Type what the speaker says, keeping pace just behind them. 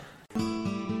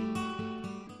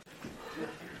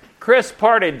Chris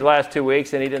partied the last 2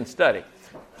 weeks and he didn't study.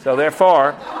 So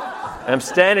therefore, I'm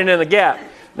standing in the gap.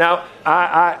 Now,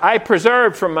 I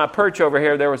preserved from my perch over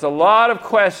here, there was a lot of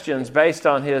questions based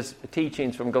on his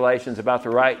teachings from Galatians about the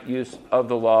right use of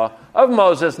the law of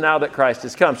Moses now that Christ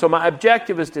has come. So my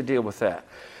objective is to deal with that.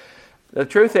 The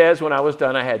truth is, when I was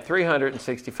done, I had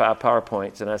 365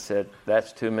 PowerPoints, and I said,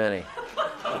 that's too many.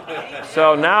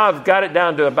 So now I've got it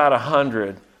down to about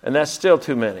 100, and that's still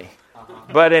too many.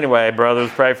 But anyway, brothers,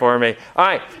 pray for me. All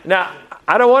right, now,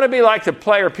 I don't want to be like the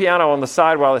player piano on the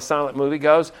side while the silent movie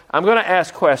goes. I'm going to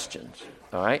ask questions,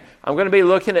 all right? I'm going to be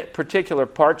looking at particular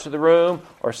parts of the room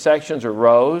or sections or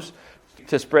rows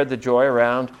to spread the joy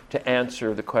around to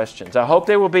answer the questions. I hope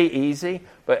they will be easy,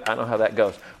 but I don't know how that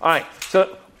goes. All right,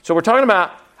 so we're talking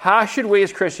about how should we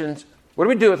as Christians, what do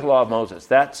we do with the law of Moses?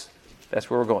 That's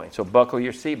where we're going. So buckle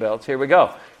your seatbelts. Here we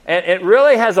go. And it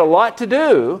really has a lot to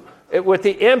do with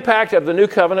the impact of the new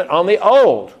covenant on the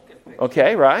old.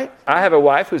 Okay, right? I have a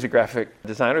wife who's a graphic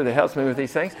designer that helps me with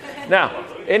these things. Now,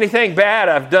 anything bad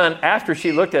I've done after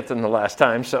she looked at them the last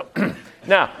time. So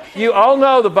now, you all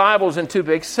know the Bible's in two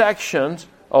big sections,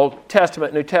 Old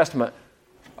Testament, New Testament.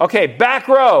 Okay, back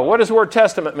row. What does the word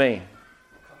testament mean?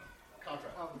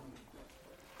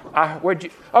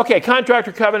 Contract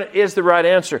or covenant is the right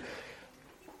answer.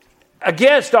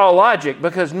 Against all logic,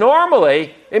 because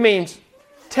normally it means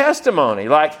testimony.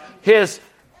 Like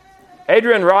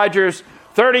Adrian Rogers,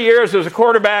 30 years as a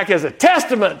quarterback is a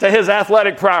testament to his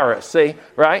athletic prowess. See,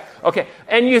 right? Okay,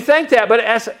 and you think that, but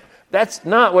that's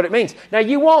not what it means. Now,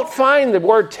 you won't find the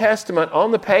word testament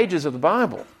on the pages of the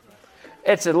Bible.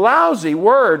 It's a lousy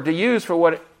word to use for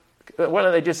why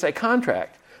don't they just say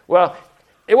contract? Well,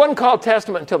 it wasn't called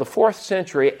testament until the 4th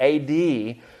century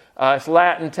A.D., it's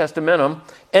Latin testamentum,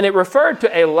 and it referred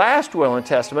to a last will and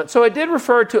testament. So it did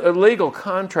refer to a legal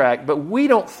contract, but we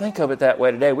don't think of it that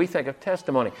way today. We think of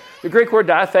testimony. The Greek word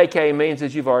diatheke means,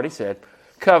 as you've already said,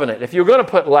 covenant. If you're going to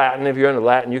put Latin, if you're into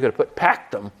Latin, you're going to put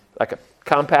pactum, like a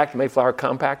compact, Mayflower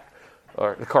compact,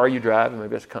 or the car you drive,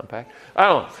 maybe it's a compact. I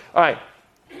don't know. All right.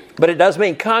 But it does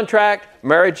mean contract,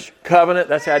 marriage, covenant,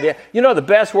 that's the idea. You know, the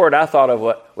best word I thought of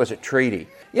was a treaty.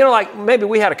 You know, like maybe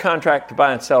we had a contract to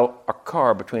buy and sell a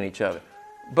car between each other,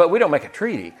 but we don't make a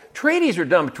treaty. Treaties are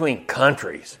done between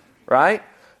countries, right?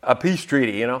 A peace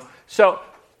treaty, you know. So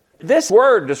this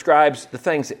word describes the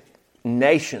things that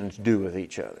nations do with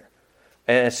each other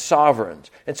and as sovereigns.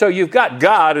 And so you've got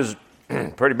God, who's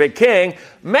a pretty big king,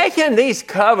 making these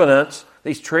covenants,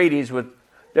 these treaties with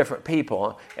different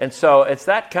people. And so it's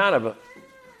that kind of a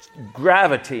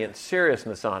gravity and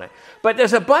seriousness on it. But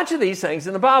there's a bunch of these things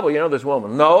in the Bible. You know, there's one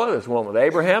with Noah, there's one with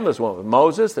Abraham, there's one with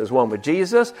Moses, there's one with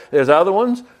Jesus, there's other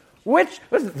ones. What's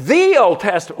the Old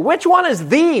Testament? Which one is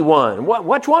the one?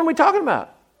 Which one are we talking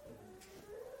about?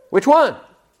 Which one?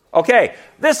 Okay,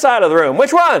 this side of the room.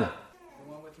 Which one? The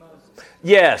one with Moses.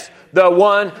 Yes, the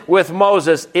one with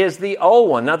Moses is the old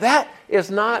one. Now that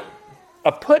is not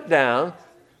a put down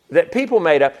that people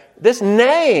made up. This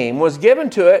name was given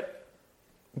to it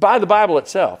by the Bible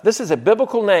itself. This is a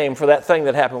biblical name for that thing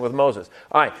that happened with Moses.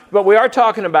 All right, but we are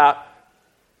talking about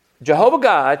Jehovah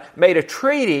God made a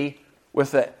treaty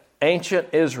with the ancient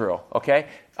Israel, okay?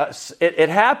 It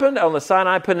happened on the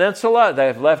Sinai Peninsula.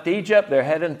 They've left Egypt. They're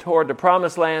heading toward the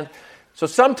Promised Land. So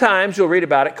sometimes you'll read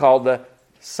about it called the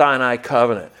Sinai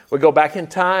Covenant. We go back in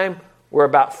time. We're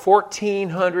about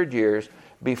 1,400 years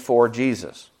before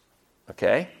Jesus,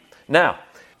 okay? Now,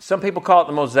 some people call it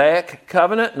the Mosaic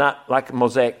Covenant, not like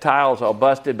mosaic tiles all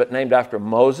busted, but named after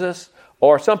Moses.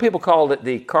 Or some people called it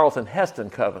the Carlton Heston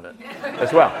Covenant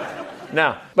as well.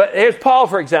 Now, but here's Paul,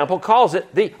 for example, calls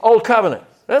it the Old Covenant.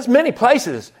 There's many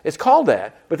places it's called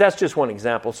that, but that's just one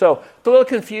example. So it's a little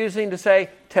confusing to say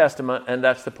testament, and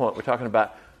that's the point. We're talking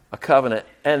about a covenant.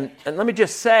 And let me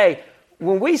just say,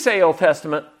 when we say Old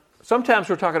Testament, sometimes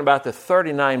we're talking about the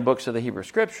 39 books of the Hebrew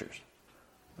Scriptures.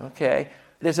 Okay?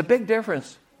 There's a big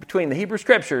difference between the Hebrew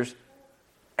Scriptures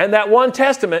and that one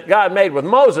testament God made with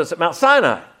Moses at Mount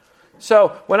Sinai.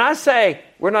 So when I say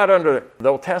we're not under the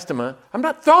Old Testament, I'm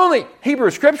not throwing the Hebrew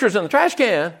Scriptures in the trash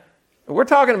can. We're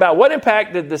talking about what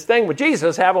impact did this thing with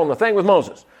Jesus have on the thing with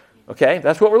Moses. Okay,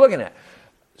 that's what we're looking at.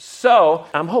 So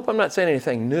I hope I'm not saying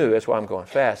anything new. That's why I'm going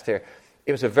fast here.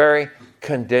 It was a very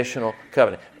conditional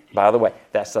covenant. By the way,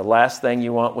 that's the last thing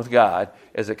you want with God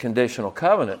is a conditional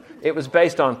covenant. It was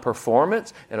based on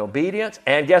performance and obedience.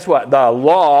 And guess what? The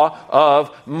law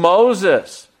of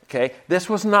Moses. Okay, this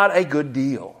was not a good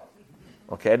deal.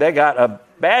 Okay, they got a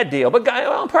bad deal, but God,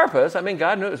 on purpose. I mean,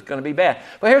 God knew it was going to be bad.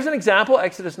 But here's an example,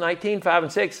 Exodus 19, 5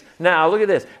 and 6. Now, look at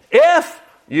this. If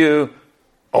you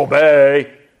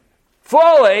obey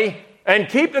fully and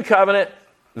keep the covenant,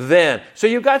 then. So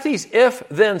you've got these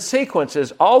if-then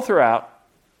sequences all throughout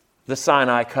the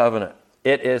Sinai covenant.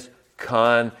 It is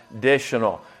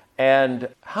conditional. And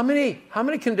how many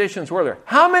conditions were there?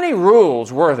 How many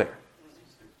rules were there?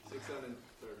 630.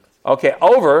 Okay,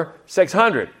 over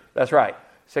 600. That's right,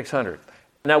 600.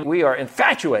 Now, we are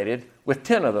infatuated with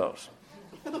 10 of those.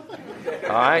 All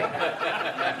right?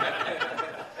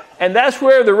 And that's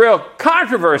where the real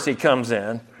controversy comes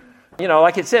in. You know,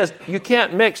 like it says, you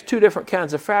can't mix two different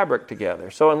kinds of fabric together.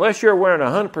 So unless you're wearing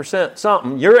 100%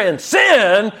 something, you're in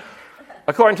sin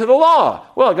according to the law.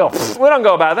 Well, we don't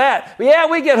go by that. But yeah,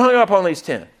 we get hung up on these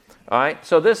 10. All right?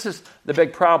 So this is the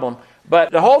big problem.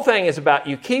 But the whole thing is about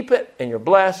you keep it and you're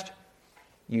blessed.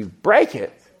 You break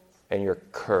it and you're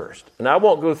cursed. And I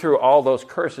won't go through all those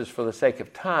curses for the sake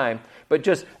of time. But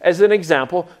just as an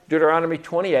example, Deuteronomy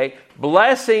 28,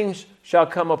 blessings shall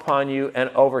come upon you and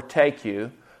overtake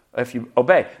you if you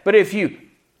obey. But if you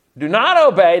do not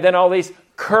obey, then all these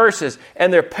curses,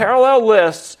 and they're parallel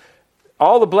lists,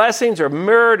 all the blessings are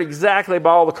mirrored exactly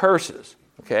by all the curses.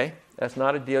 Okay? That's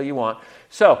not a deal you want.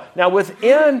 So, now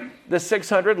within the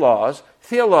 600 laws,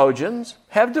 theologians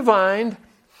have divined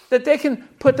that they can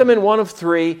put them in one of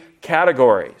three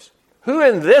categories. Who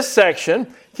in this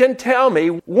section can tell me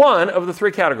one of the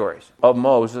three categories of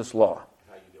Moses' law?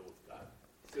 How you deal with God.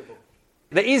 Civil.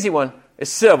 The easy one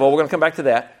is civil. We're going to come back to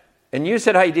that. And you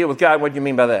said how you deal with God. What do you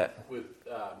mean by that? With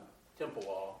temple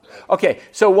law. Okay,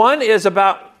 so one is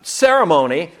about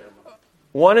ceremony.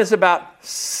 One is about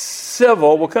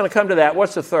civil. We're going to come to that.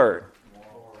 What's the third?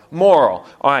 Moral.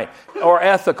 All right. Or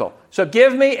ethical. So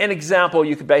give me an example.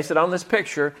 You could base it on this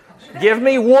picture. Give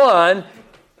me one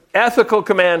ethical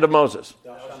command of Moses.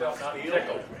 Thou shalt not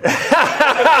tickle.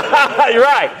 You're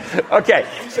right. Okay.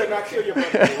 You said not kill your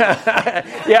brother.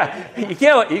 Yeah, you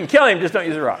can kill him, just don't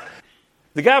use a rock.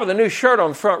 The guy with the new shirt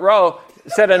on the front row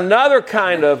said another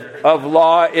kind of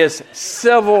law is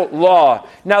civil law.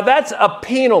 Now that's a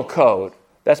penal code.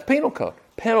 That's penal code.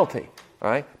 Penalty. All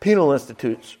right? Penal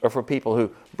institutes are for people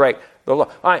who break the law.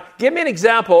 All right, give me an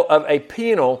example of a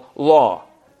penal law.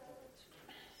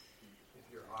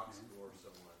 If your ox gores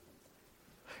someone,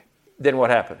 Then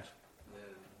what happens? then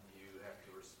you have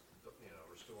to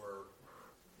restore.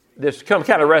 There's some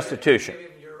kind of restitution.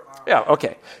 Your ox. Yeah,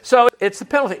 okay. So it's the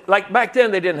penalty. Like back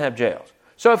then, they didn't have jails.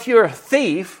 So if you're a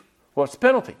thief, what's the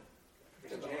penalty?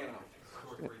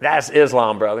 That's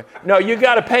Islam, brother. No, you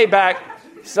got to pay back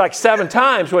like 7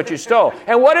 times what you stole.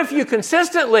 And what if you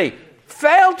consistently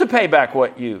failed to pay back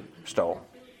what you stole?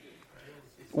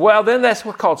 Well, then that's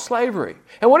what's called slavery.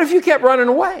 And what if you kept running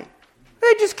away?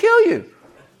 They'd just kill you.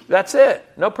 That's it.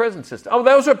 No prison system. Oh,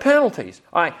 those are penalties.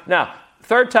 All right. Now,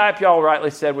 third type, y'all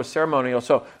rightly said, was ceremonial.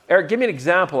 So, Eric, give me an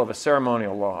example of a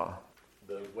ceremonial law.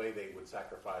 The way they would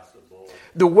sacrifice the bull.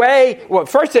 The way, well,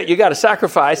 first you got to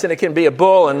sacrifice, and it can be a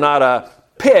bull and not a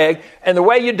pig. And the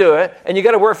way you do it, and you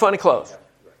got to wear funny clothes.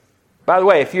 By the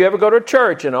way, if you ever go to a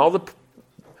church and all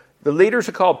the leaders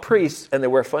are called priests and they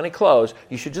wear funny clothes,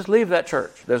 you should just leave that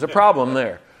church. There's a problem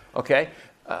there. Okay?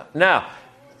 Now,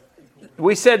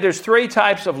 we said there's 3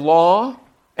 types of law,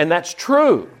 and that's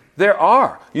true. There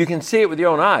are. You can see it with your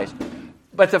own eyes.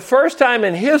 But the first time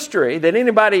in history that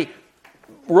anybody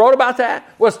wrote about that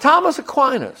was Thomas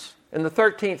Aquinas in the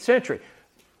 13th century.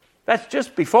 That's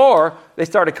just before they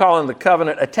started calling the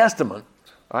covenant a testament.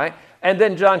 All right? And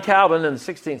then John Calvin in the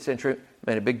 16th century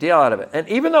made a big deal out of it. And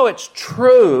even though it's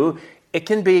true, it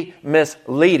can be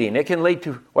misleading. It can lead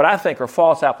to what I think are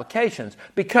false applications.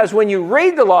 Because when you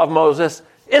read the law of Moses,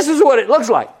 this is what it looks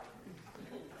like,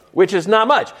 which is not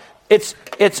much. It's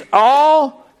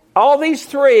all these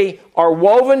 3 are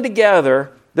woven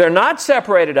together. They're not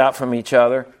separated out from each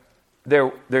other.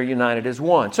 They're united as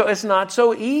one. So it's not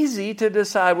so easy to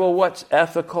decide, well, what's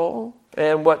ethical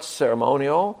and what's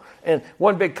ceremonial. And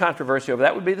one big controversy over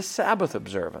that would be the Sabbath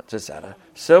observance. Is that a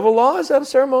civil law? Is that a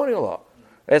ceremonial law?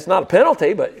 It's not a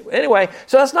penalty, but anyway,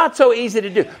 so that's not so easy to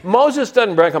do. Moses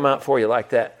doesn't break them out for you like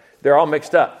that. They're all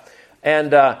mixed up.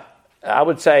 And I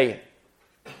would say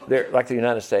they're like the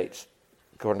United States,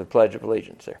 according to the Pledge of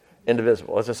Allegiance. They're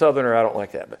indivisible. As a Southerner, I don't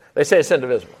like that, but they say it's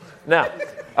indivisible. Now,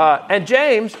 and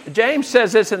James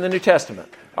says this in the New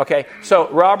Testament. Okay, so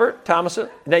Robert Thomason,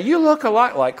 now you look a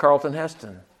lot like Carlton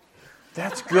Heston.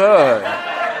 That's good.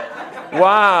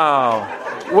 Wow.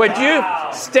 Would you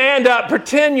stand up,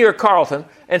 pretend you're Carlton,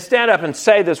 and stand up and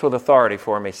say this with authority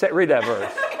for me? Read that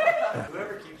verse.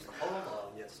 Whoever keeps the whole law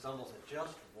yet stumbles at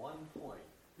just one point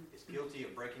is guilty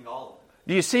of breaking all of it.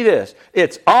 Do you see this?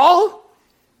 It's all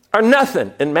or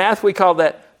nothing. In math, we call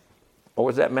that, what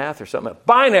was that math or something?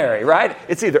 Binary, right?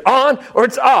 It's either on or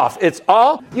it's off. It's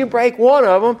all. You break one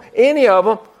of them, any of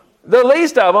them, the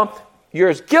least of them, you're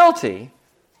as guilty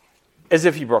as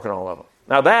if you've broken all of them.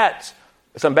 Now that's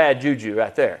some bad juju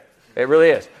right there. It really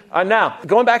is. Now,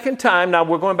 going back in time, now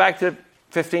we're going back to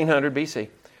 1500 BC.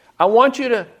 I want you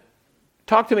to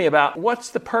talk to me about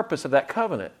what's the purpose of that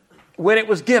covenant when it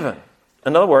was given.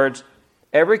 In other words,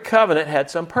 every covenant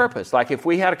had some purpose. Like if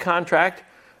we had a contract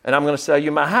and I'm going to sell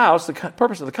you my house, the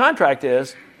purpose of the contract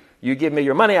is you give me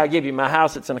your money, I give you my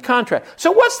house, it's in a contract.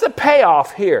 So what's the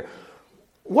payoff here?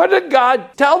 What did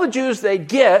God tell the Jews they'd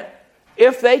get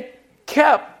if they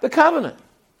kept the covenant?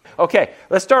 Okay,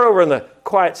 let's start over in the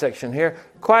quiet section here.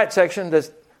 Quiet section,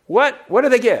 what do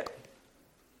they get?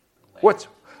 What's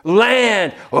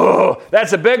land? Oh,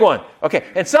 that's a big one. Okay,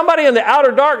 and somebody in the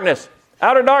outer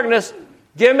darkness,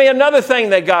 give me another thing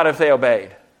they got if they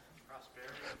obeyed.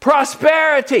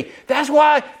 Prosperity. That's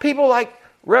why people like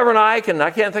Reverend Ike, and I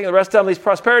can't think of the rest of them, these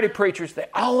prosperity preachers, they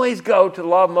always go to the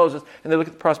law of Moses and they look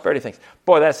at the prosperity things.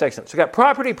 Boy, that's excellent. So we got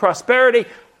property, prosperity.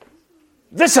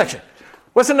 This section.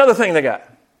 What's another thing they got?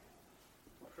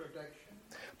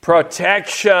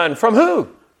 Protection. From who?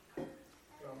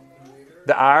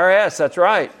 The IRS, that's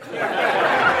right.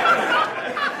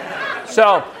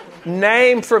 So,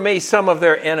 name for me some of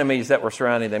their enemies that were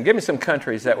surrounding them. Give me some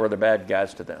countries that were the bad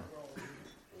guys to them.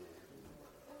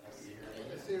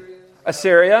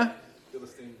 Assyria.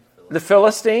 The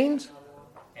Philistines.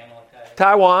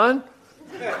 Taiwan.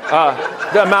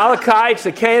 The Amalekites,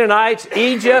 the Canaanites,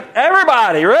 Egypt.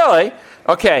 Everybody, really.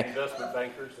 Okay. Investment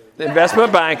bankers. The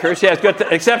investment bankers, yes, good.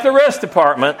 Except the risk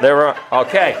department. They were,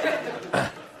 okay.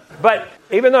 But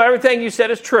even though everything you said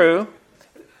is true,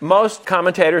 most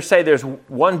commentators say there's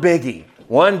one biggie.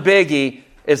 One biggie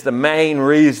is the main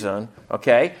reason,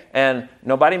 okay? And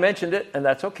nobody mentioned it, and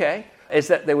that's okay, is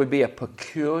that they would be a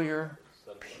peculiar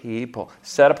people,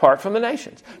 set apart from the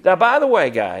nations. Now, by the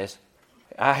way, guys,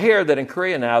 I hear that in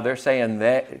Korea now they're saying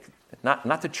that,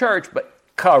 not the church, but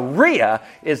Korea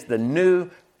is the new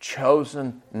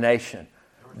chosen nation.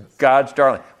 God's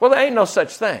darling. Well, there ain't no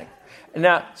such thing.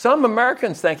 Now, some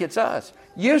Americans think it's us.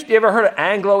 You ever heard of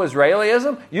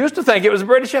Anglo-Israelism? Used to think it was the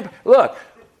British Empire. Look,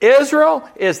 Israel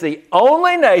is the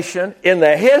only nation in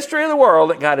the history of the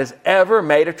world that God has ever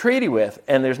made a treaty with,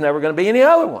 and there's never going to be any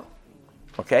other one.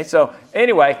 Okay, so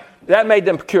anyway, that made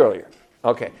them peculiar.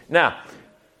 Okay, now,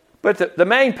 but the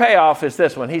main payoff is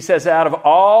this one. He says, out of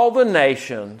all the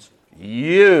nations,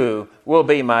 you will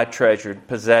be my treasured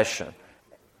possession.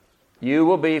 You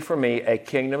will be for me a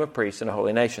kingdom of priests and a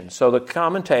holy nation. So the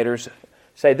commentators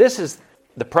say this is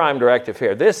the prime directive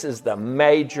here. This is the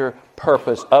major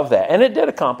purpose of that. And it did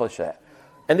accomplish that.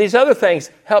 And these other things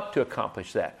helped to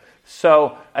accomplish that.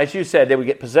 So, as you said, they would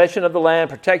get possession of the land,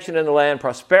 protection in the land,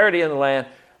 prosperity in the land,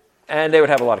 and they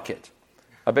would have a lot of kids.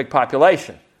 A big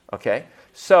population. Okay?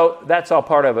 So that's all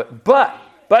part of it. But,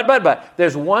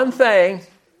 there's one thing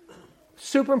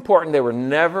super important they were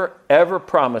never, ever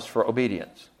promised for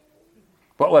obedience.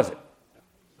 What was it?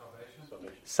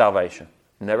 Salvation.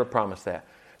 Never promised that.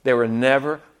 They were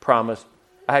never promised.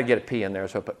 I had to get a P in there,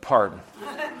 so I put pardon.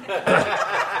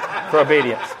 For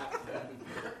obedience.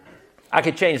 I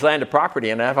could change land to property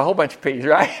and I have a whole bunch of P's,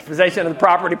 right? Possession of the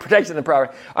property, protection of the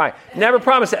property. All right. Never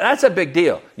promised that. That's a big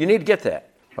deal. You need to get that.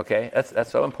 Okay?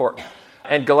 That's so important.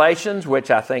 And Galatians,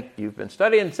 which I think you've been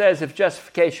studying, says if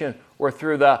justification were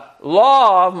through the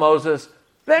law of Moses,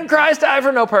 then Christ died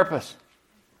for no purpose.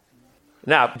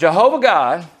 Now, Jehovah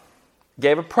God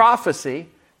gave a prophecy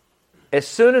as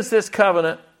soon as this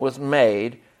covenant was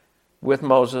made with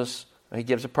Moses. He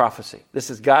gives a prophecy.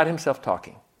 This is God himself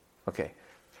talking. Okay,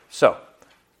 so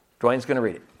Dwayne's going to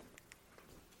read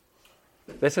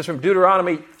it. This is from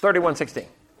Deuteronomy 31:16.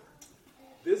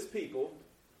 This people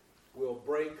will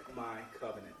break my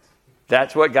covenant.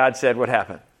 That's what God said would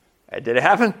happen. Did it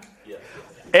happen? Yes.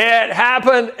 It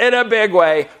happened in a big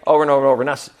way over and over and over.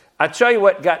 Now, I'll show you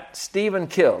what got Stephen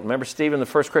killed. Remember Stephen, the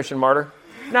first Christian martyr?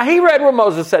 Now, he read where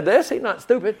Moses said this. He's not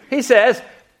stupid. He says,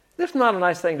 this is not a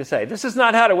nice thing to say. This is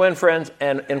not how to win friends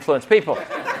and influence people.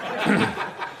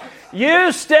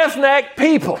 You stiff-necked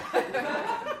people,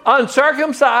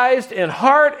 uncircumcised in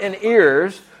heart and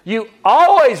ears, you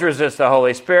always resist the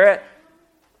Holy Spirit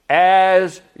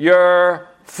as your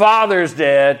fathers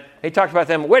did. He talked about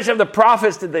them. Which of the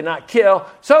prophets did they not kill?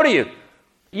 So do you.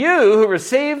 You who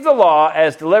received the law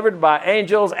as delivered by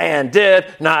angels and did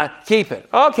not keep it.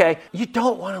 Okay, you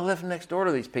don't want to live next door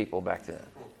to these people back then.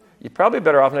 You're probably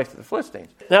better off next to the Philistines.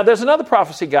 Now, there's another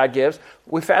prophecy God gives.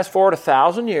 We fast forward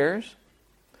 1,000 years.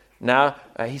 Now,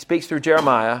 he speaks through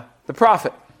Jeremiah, the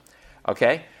prophet.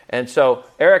 Okay, and so,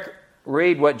 Eric,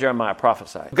 read what Jeremiah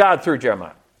prophesied. God through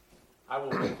Jeremiah. I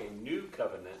will make a new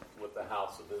covenant with the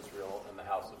house of Israel and the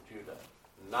house of Judah,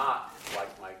 not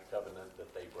like my covenant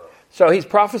that they broke. So he's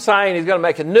prophesying he's going to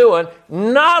make a new one,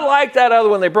 not like that other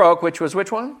one they broke, which was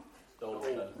which one?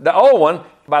 The old one.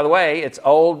 By the way, it's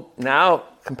old now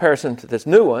comparison to this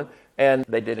new one, and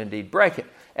they did indeed break it.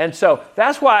 And so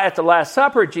that's why at the Last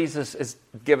Supper, Jesus is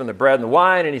given the bread and the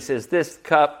wine, and he says, this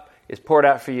cup is poured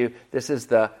out for you. This is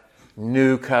the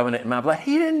new covenant in my blood.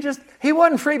 He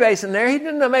wasn't freebasing there. He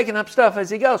didn't know making up stuff as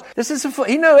he goes.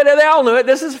 He knew it, and they all knew it.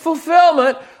 This is a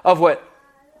fulfillment of what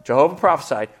Jehovah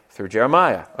prophesied through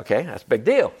Jeremiah. Okay, that's a big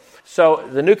deal. So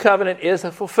the new covenant is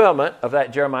a fulfillment of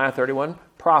that Jeremiah 31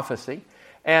 prophecy.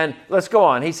 And let's go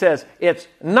on. He says, it's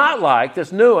not like,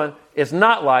 this new one is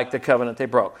not like the covenant they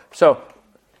broke. So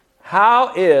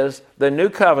how is the new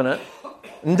covenant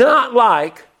not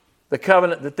like the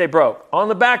covenant that they broke? On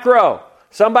the back row.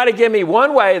 Somebody give me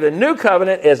one way the new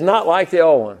covenant is not like the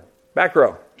old one. Back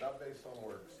row. Not based on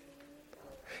works.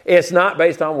 It's not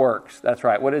based on works. That's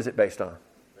right. What is it based on?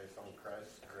 Based on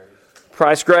Christ's grace.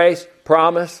 Christ's grace,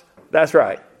 promise. That's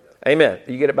right. Amen.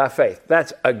 You get it by faith.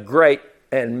 That's a great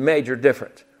and major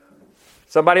difference.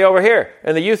 Somebody over here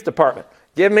in the youth department,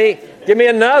 give me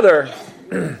another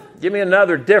give me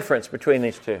another difference between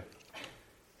these two.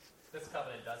 This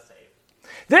covenant does save.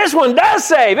 This one does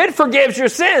save. It forgives your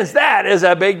sins. That is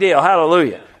a big deal.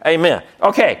 Hallelujah. Amen.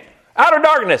 Okay. Outer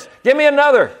darkness. Give me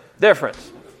another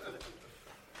difference.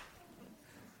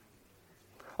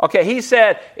 Okay, he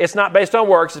said it's not based on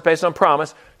works, it's based on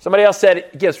promise. Somebody else said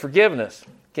it gives forgiveness.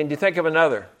 Can you think of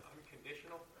another?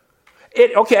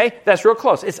 Okay, that's real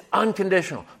close. It's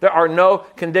unconditional. There are no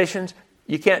conditions.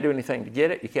 You can't do anything to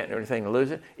get it. You can't do anything to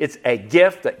lose it. It's a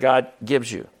gift that God gives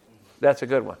you. That's a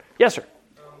good one. Yes, sir.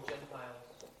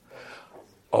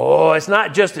 Oh, it's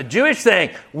not just a Jewish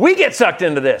thing. We get sucked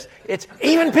into this. It's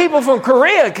even people from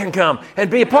Korea can come and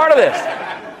be a part of this.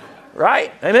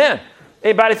 Right? Amen.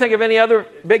 Anybody think of any other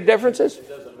big differences? It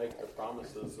doesn't make the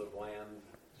promises of land.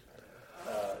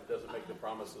 It doesn't make the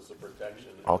promises of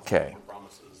protection. Okay.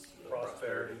 Promises of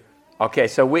prosperity. Okay,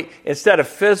 so instead of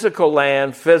physical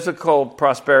land, physical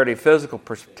prosperity, physical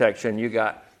protection,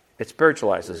 it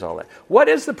spiritualizes all that. What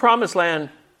is the promised land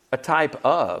a type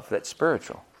of that's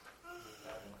spiritual?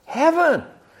 Heaven.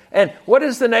 And what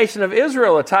is the nation of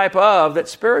Israel a type of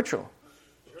that's spiritual?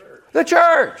 The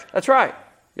church. That's right.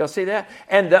 Y'all see that?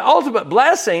 And the ultimate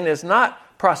blessing is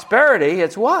not prosperity,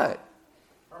 it's what?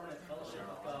 Permanent fellowship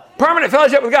with God. Permanent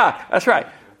fellowship with God. That's right.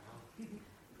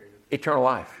 Eternal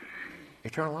life.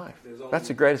 Eternal life. That's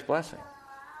the greatest blessing.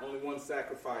 Only one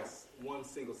sacrifice, one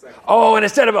single sacrifice. Oh, and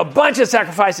instead of a bunch of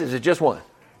sacrifices, it's just one.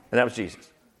 And that was Jesus.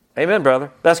 Amen,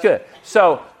 brother. That's good.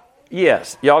 So,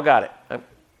 yes, y'all got it.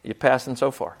 You're passing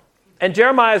so far. And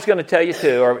Jeremiah is going to tell you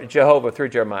too, or Jehovah through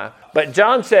Jeremiah. But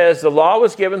John says the law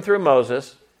was given through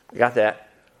Moses. You got that?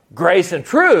 Grace and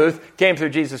truth came through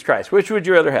Jesus Christ. Which would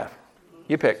you rather have?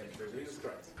 You pick. Jesus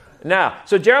Christ. Now,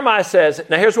 so Jeremiah says,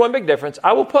 now here's one big difference.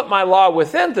 I will put my law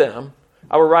within them.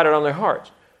 I will write it on their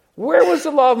hearts. Where was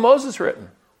the law of Moses written?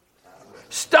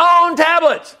 Stone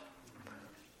tablets.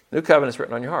 New covenant's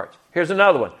written on your hearts. Here's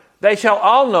another one. They shall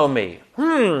all know me.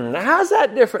 Now how's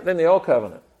that different than the old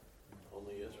covenant?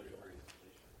 Only Israel.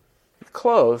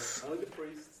 Close. Only the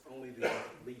priests, only the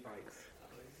Levites.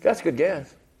 That's a good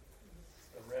guess.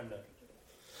 A remnant.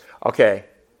 Okay.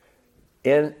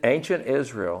 In ancient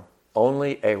Israel,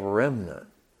 only a remnant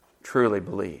truly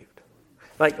believed.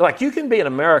 Like you can be an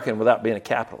American without being a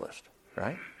capitalist,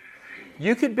 right?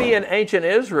 You could be in ancient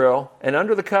Israel and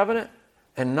under the covenant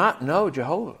and not know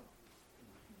Jehovah.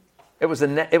 It was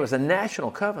a national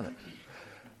covenant.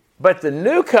 But the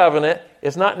new covenant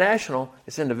is not national,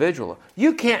 it's individual.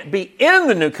 You can't be in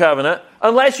the new covenant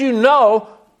unless you know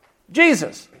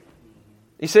Jesus.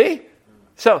 You see?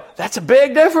 So that's a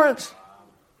big difference.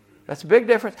 That's a big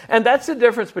difference. And that's the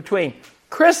difference between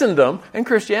Christendom and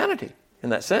Christianity in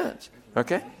that sense.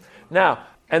 Okay? Now,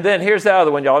 and then here's the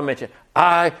other one y'all mentioned.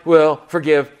 I will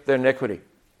forgive their iniquity.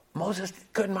 Moses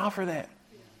couldn't offer that.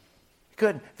 He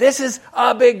couldn't. This is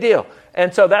a big deal.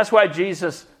 And so that's why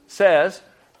Jesus says,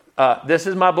 this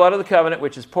is my blood of the covenant,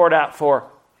 which is poured out for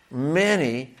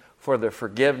many for the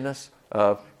forgiveness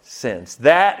of sins.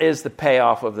 That is the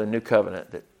payoff of the new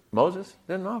covenant that Moses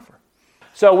didn't offer.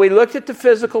 So we looked at the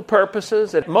physical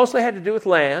purposes. It mostly had to do with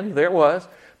land. There it was.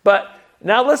 But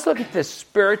now let's look at the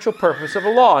spiritual purpose of a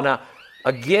law. Now,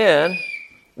 again,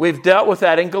 we've dealt with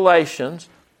that in Galatians.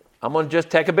 I'm going to just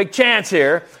take a big chance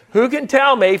here. Who can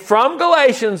tell me from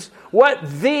Galatians what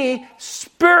the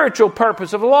spiritual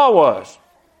purpose of a law was?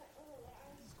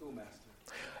 Schoolmaster.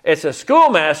 It's a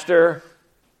schoolmaster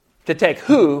to take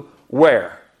who,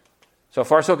 where. So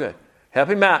far, so good. Help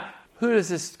him out. Who is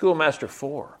this schoolmaster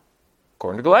for?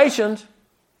 According to Galatians,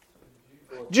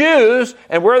 Jews.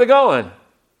 And where are they going?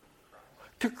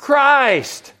 to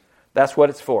Christ. That's what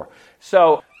it's for.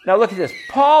 So, now look at this.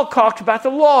 Paul talks about the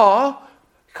law,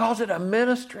 calls it a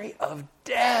ministry of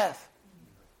death.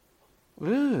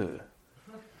 Ooh.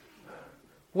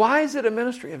 Why is it a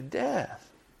ministry of death?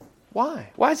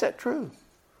 Why? Why is that true?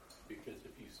 Because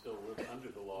if you still live under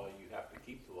the law, you have to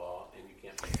keep the law, and you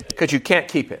can't be saved. Because you can't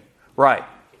keep it. Right.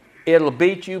 It'll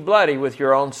beat you bloody with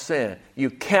your own sin. You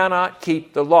cannot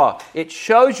keep the law. It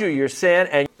shows you your sin,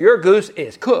 and your goose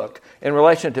is cooked in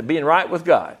relation to being right with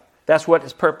God. That's what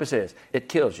its purpose is. It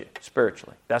kills you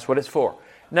spiritually. That's what it's for.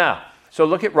 Now, so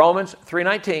look at Romans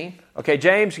 3:19. Okay,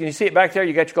 James, can you see it back there?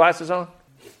 You got your glasses on?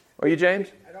 Are you, James?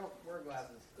 I don't wear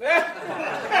glasses.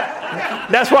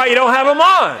 That's why you don't have them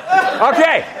on.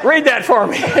 Okay, read that for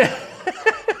me.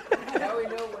 Now we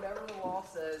know whatever the law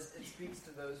says, it speaks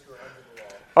to those who are under the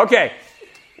law. Okay,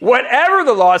 whatever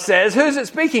the law says, who's it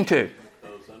speaking to?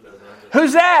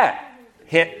 Who's that?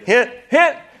 Hint, hint,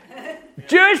 hint.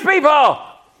 Jewish people.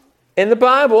 In the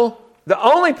Bible, the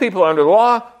only people under the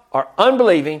law are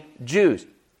unbelieving Jews.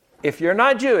 If you're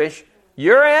not Jewish,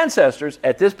 your ancestors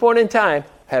at this point in time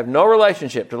have no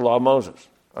relationship to the law of Moses.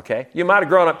 Okay? You might have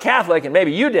grown up Catholic, and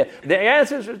maybe you did. The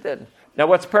ancestors didn't. Now,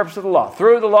 what's the purpose of the law?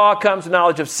 Through the law comes the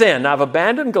knowledge of sin. Now, I've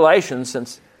abandoned Galatians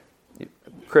since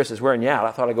Chris is wearing you out.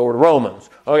 I thought I'd go over to Romans.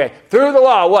 Okay, through the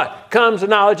law, what? Comes the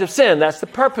knowledge of sin. That's the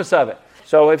purpose of it.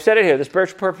 So we've said it here. The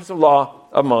spiritual purpose of the law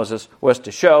of Moses was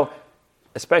to show,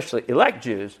 especially elect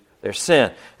Jews, their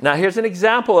sin. Now, here's an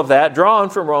example of that drawn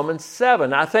from Romans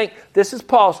 7. I think this is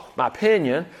Paul's, my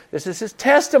opinion, this is his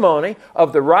testimony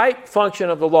of the right function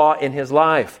of the law in his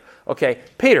life. Okay,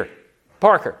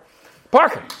 Parker,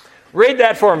 read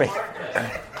that for me.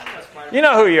 You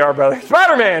know who you are, brother.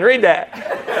 Spider-Man, read that.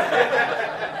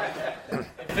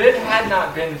 If it had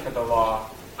not been for the law,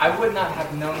 I would not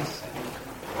have known sin.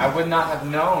 I would not have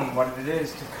known what it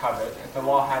is to covet if the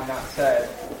law had not said,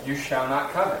 "You shall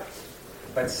not covet."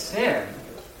 But sin,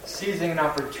 seizing an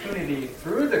opportunity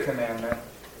through the commandment,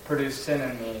 produced sin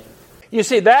in me. You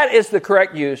see, that is the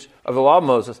correct use of the law of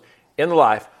Moses in the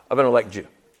life of an elect Jew.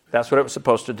 That's what it was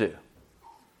supposed to do.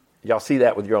 Y'all see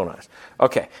that with your own eyes.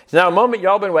 Okay, so now a moment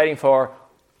y'all been waiting for.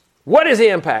 What is the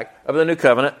impact of the new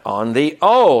covenant on the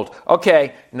old?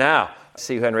 Okay, now,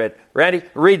 see who hadn't read. Randy,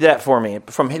 read that for me.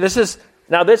 This is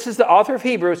the author of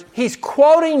Hebrews. He's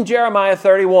quoting Jeremiah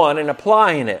 31 and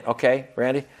applying it. Okay,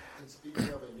 Randy? Speaking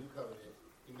of a new covenant,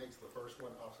 he makes the first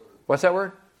one obsolete. What's that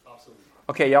word? Obsolete.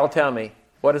 Okay, y'all tell me.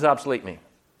 What does obsolete mean?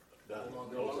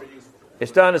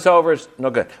 It's done, it's over, it's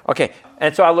no good. Okay,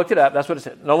 and so I looked it up. That's what it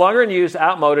said. No longer in use,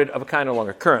 outmoded, of a kind no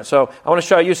longer current. So I want to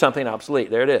show you something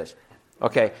obsolete. There it is.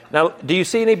 Okay, now do you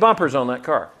see any bumpers on that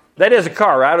car? That is a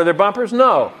car, right? Are there bumpers?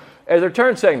 No. Are there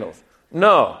turn signals?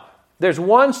 No. There's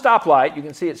one stoplight. You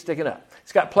can see it sticking up.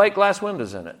 It's got plate glass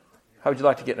windows in it. How would you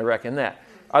like to get in a wreck in that?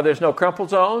 There's no crumple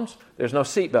zones. There's no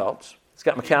seat belts. It's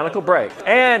got mechanical brakes.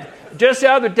 And just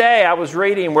the other day, I was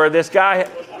reading where this guy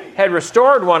had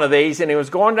restored one of these, and he was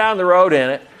going down the road in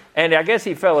it, and I guess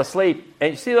he fell asleep.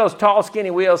 And you see those tall,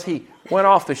 skinny wheels? He went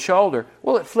off the shoulder.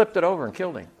 Well, it flipped it over and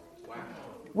killed him.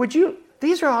 Wow.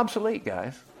 These are obsolete,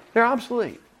 guys. They're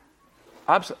obsolete.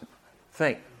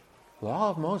 Think, law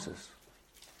of Moses.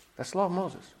 That's the law of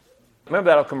Moses. Remember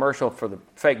that old commercial for the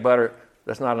fake butter?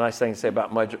 That's not a nice thing to say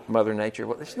about Mother Nature.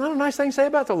 Well, it's not a nice thing to say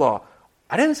about the law.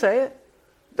 I didn't say it.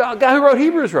 The guy who wrote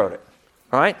Hebrews wrote it.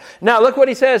 All right? Now, look what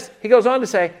he says. He goes on to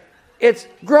say, it's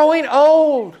growing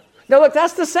old. Now, look,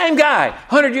 that's the same guy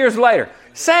 100 years later.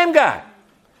 Same guy.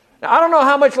 Now, I don't know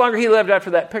how much longer he lived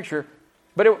after that picture,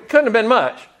 but it couldn't have been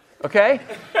much. Okay?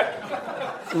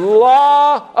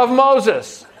 Law of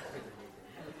Moses.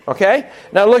 Okay?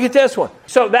 Now look at this one.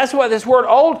 So that's why this word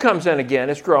old comes in again.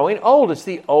 It's growing old. It's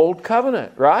the old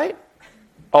covenant, right?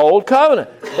 Old covenant.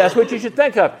 That's what you should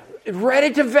think of.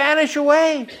 Ready to vanish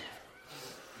away.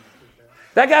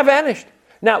 That guy vanished.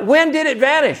 Now, when did it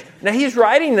vanish? Now, he's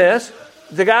writing this.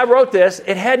 The guy wrote this.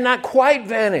 It had not quite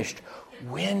vanished.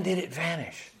 When did it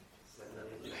vanish?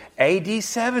 AD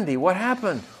 70. What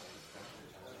happened?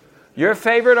 Your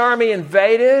favorite army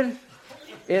invaded.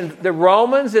 The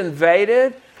Romans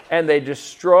invaded, and they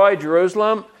destroyed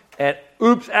Jerusalem, and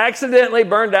accidentally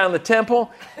burned down the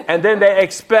temple, and then they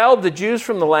expelled the Jews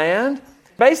from the land.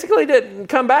 Basically didn't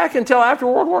come back until after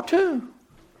World War II.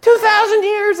 2,000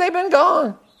 years they've been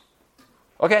gone.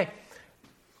 Okay,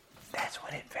 that's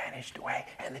when it vanished away,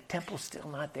 and the temple's still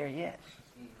not there yet.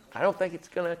 I don't think it's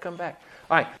going to come back.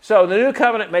 All right, so the new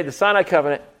covenant made the Sinai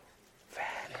covenant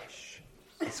vanish.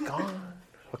 It's gone.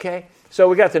 Okay, so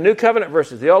we got the new covenant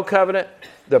versus the old covenant,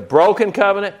 the broken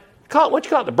covenant. What you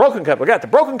call it? The broken covenant. We got the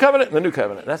broken covenant and the new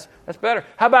covenant. That's better.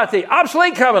 How about the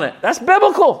obsolete covenant? That's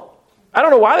biblical. I don't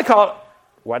know why they call it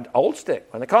What old stick?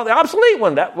 When they call it the obsolete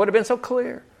one, that would have been so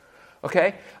clear.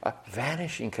 Okay? A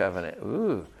vanishing covenant.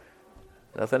 Ooh.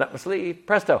 Nothing up my sleeve.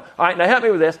 Presto. All right, now help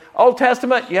me with this. Old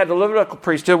Testament, you had the Levitical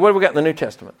priesthood. What have we got in the New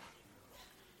Testament?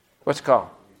 What's it called?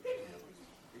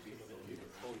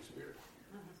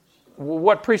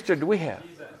 What priesthood do we have?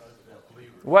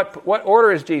 What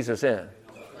order is Jesus in?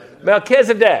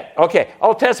 Melchizedek. Okay.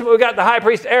 Old Testament, we got the high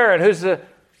priest Aaron, who's the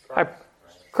high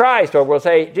Christ, or we'll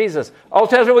say Jesus. Old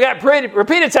Testament, we got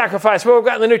repeated sacrifice. What have we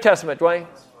got in the New Testament, Dwayne?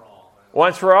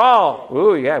 Once for all.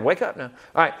 Ooh, yeah, wake up now.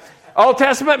 All right. Old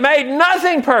Testament made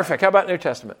nothing perfect. How about New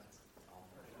Testament?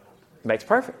 Makes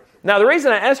perfect. Now, the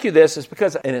reason I ask you this is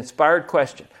because an inspired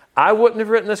question. I wouldn't have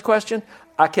written this question.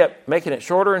 I kept making it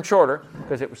shorter and shorter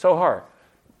because it was so hard.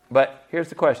 But here's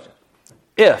the question.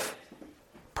 If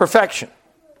perfection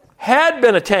had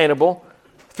been attainable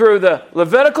through the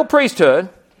Levitical priesthood,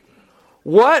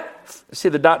 what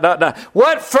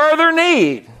further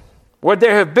need would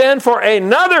there have been for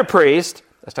another priest,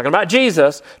 that's talking about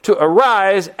Jesus, to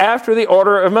arise after the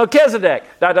order of Melchizedek?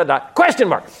 Question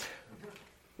mark.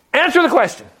 Answer the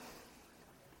question.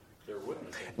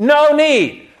 No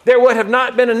need. There would have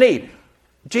not been a need.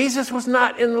 Jesus was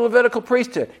not in the Levitical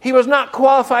priesthood. He was not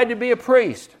qualified to be a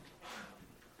priest.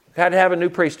 He had to have a new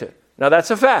priesthood. Now,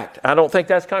 that's a fact. I don't think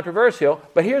that's controversial,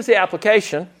 but here's the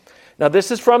application. Now,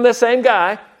 this is from the same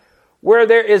guy. Where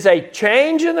there is a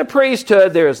change in the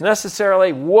priesthood, there is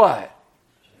necessarily what?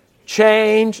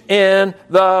 Change in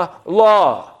the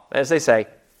law. As they say,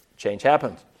 change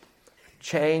happens.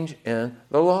 Change in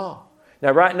the law.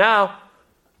 Now, right now,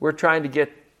 we're trying to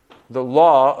get the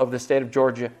law of the state of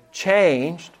Georgia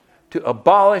changed to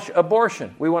abolish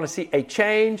abortion. We want to see a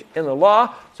change in the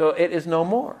law so it is no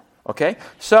more. Okay?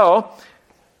 So,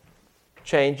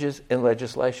 changes in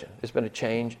legislation. There's been a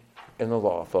change in the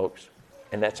law, folks.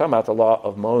 And that's talking about the law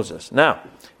of Moses. Now,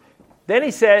 then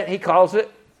he calls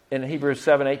it, in Hebrews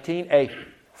 7:18, a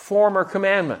former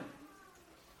commandment.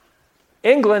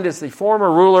 England is the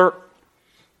former ruler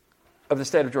of the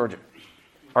state of Georgia.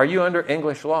 Are you under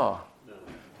English law?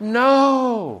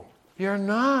 No, you're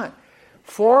not.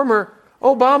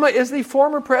 Obama is the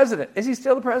former president. Is he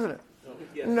still the president?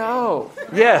 No.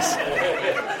 Yes.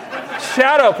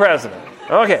 Shadow president.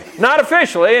 Okay, not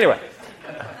officially anyway.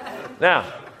 Now,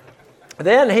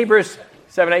 then Hebrews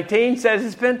 7:18 says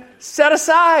it's been set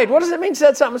aside. What does it mean,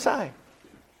 set something aside?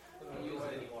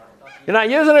 You're not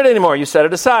using it anymore. You set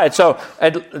it aside. So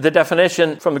the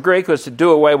definition from the Greek was to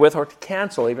do away with or to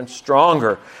cancel, even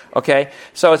stronger. Okay?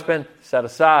 So it's been set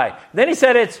aside. Then he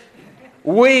said it's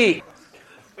weak.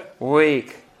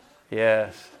 Weak.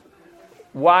 Yes.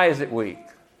 Why is it weak?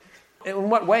 In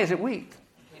what way is it weak?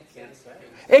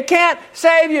 It can't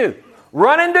save you.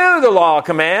 Run and do the law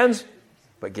commands,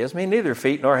 but gives me neither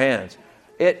feet nor hands.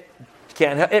 It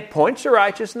can't help. It points to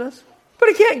righteousness, but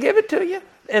it can't give it to you.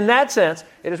 In that sense,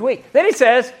 it is weak. Then he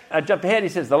says, I jumped ahead, he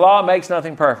says, the law makes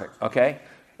nothing perfect. Okay?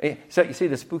 So you see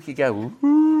the spooky guy,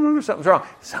 something's wrong.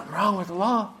 Something wrong with the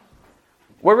law.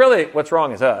 Well, really, what's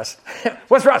wrong is us.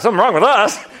 What's wrong? Something wrong with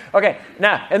us. Okay,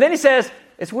 now, and then he says,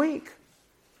 it's weak.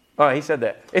 Oh, he said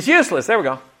that. It's useless. There we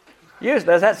go.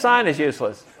 That sign is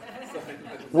useless.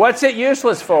 What's it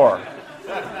useless for?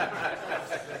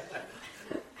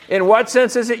 In what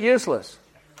sense is it useless?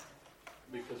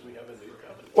 Because we have a new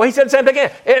covenant. Well, he said the same thing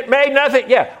again. It made nothing,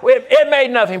 it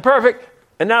made nothing perfect,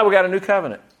 and now we got a new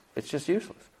covenant. It's just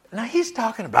useless. Now he's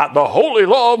talking about the holy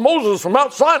law of Moses from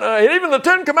Mount Sinai, and even the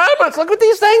Ten Commandments. Look at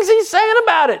these things he's saying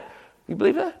about it. You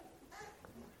believe that?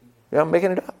 Yeah, I'm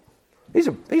making it up. These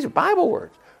are Bible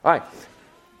words. All right.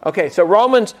 Okay, so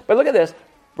Romans, but look at this.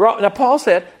 Now Paul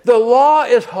said, the law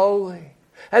is holy,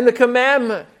 and the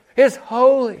commandment is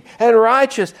holy and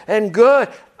righteous and good.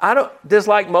 I don't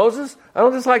dislike Moses. I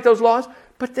don't dislike those laws,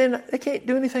 but then they can't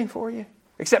do anything for you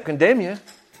except condemn you.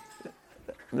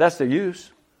 That's their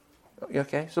use.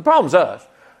 Okay, so the problem's us,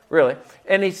 really.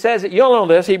 And he says that, you'll know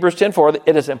this, Hebrews 10:4, that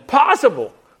it is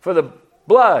impossible for the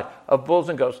blood of bulls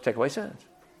and goats to take away sins.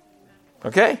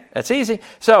 Okay, that's easy.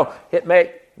 So it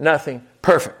made nothing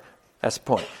perfect. That's the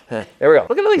point. There we go.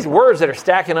 Look at all these words that are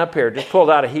stacking up here, just pulled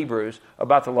out of Hebrews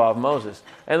about the law of Moses.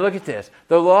 And look at this.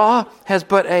 The law has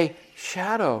but a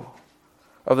shadow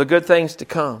of the good things to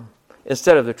come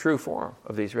instead of the true form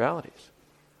of these realities.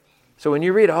 So when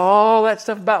you read all that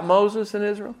stuff about Moses and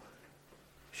Israel,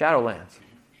 Shadowlands.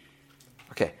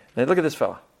 Okay, now look at this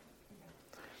fella.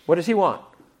 What does he want?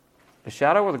 The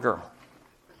shadow or the girl?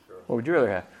 What would you rather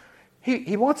have?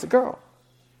 He wants the girl.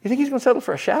 You think he's going to settle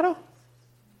for a shadow?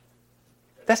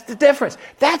 That's the difference.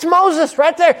 That's Moses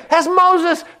right there. That's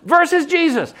Moses versus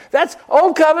Jesus. That's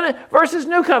Old Covenant versus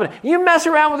New Covenant. You mess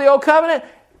around with the Old Covenant,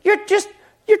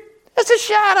 It's a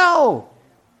shadow.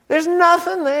 There's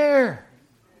nothing there.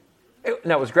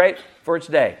 Now, it was great for its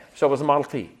day. So was the Model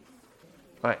T.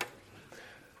 All right.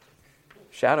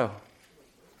 Shadow.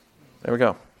 There we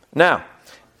go. Now,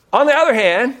 on the other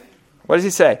hand, what does he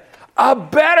say? A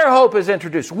better hope is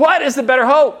introduced. What is the better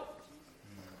hope?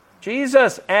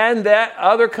 Jesus and that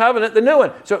other covenant, the new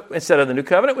one. So instead of the new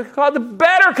covenant, we could call it the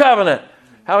better covenant.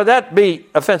 How would that be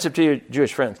offensive to your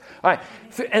Jewish friends? All right.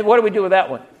 And what do we do with that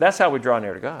one? That's how we draw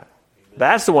near to God.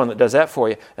 That's the one that does that for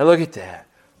you. And look at that.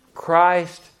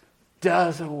 Christ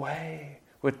does away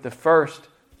with the first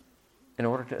in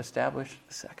order to establish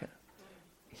the second.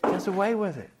 He does away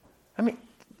with it. I mean,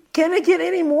 can it get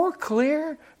any more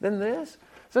clear than this?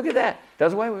 Look at that.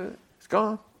 Does away with it. It's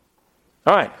gone.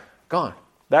 All right. Gone.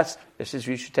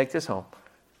 You should take this home.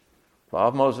 Law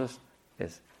of Moses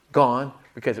is gone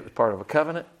because it was part of a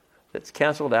covenant that's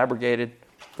canceled, abrogated,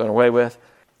 done away with.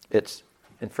 It's,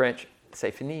 in French,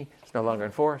 c'est fini. It's no longer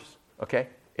in force. Okay?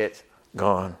 It's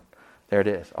gone. There it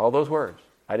is. All those words.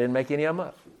 I didn't make any of them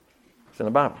up. It's in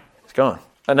the Bible. It's gone.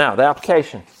 And now, the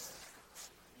application.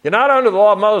 You're not under the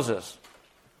law of Moses.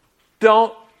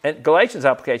 And Galatians'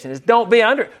 application is don't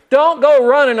go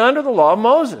running under the law of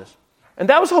Moses. And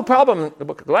that was the whole problem in the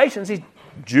book of Galatians. These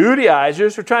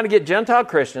Judaizers were trying to get Gentile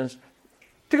Christians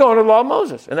to go under the law of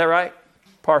Moses. Isn't that right?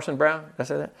 Parson Brown, did I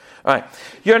say that? All right.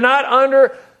 You're not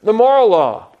under the moral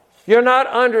law. You're not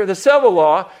under the civil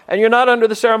law. And you're not under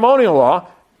the ceremonial law.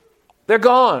 They're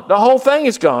gone. The whole thing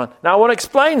is gone. Now, I want to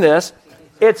explain this.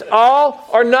 It's all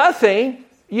or nothing.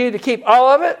 You either keep all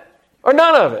of it or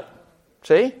none of it.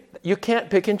 See? You can't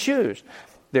pick and choose.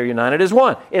 They're united as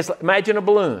one. Imagine a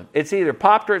balloon. It's either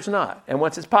popped or it's not. And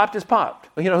once it's popped, it's popped.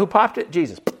 Well, you know who popped it?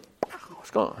 Jesus.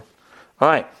 It's gone. All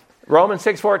right. Romans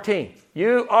 6:14.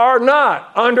 You are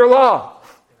not under law,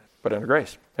 but under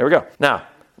grace. There we go. Now,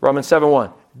 Romans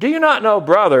 7:1. Do you not know,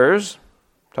 brothers,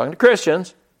 talking to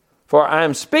Christians, for I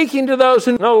am speaking to those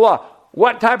who know the law.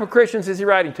 What type of Christians is he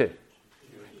writing to?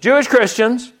 Jewish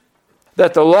Christians,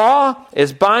 that the law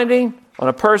is binding on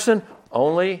a person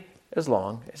only as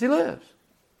long as he lives.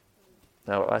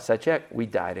 Now, last I checked, we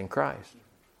died in Christ.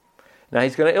 Now,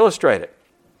 he's going to illustrate it.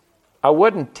 I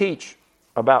wouldn't teach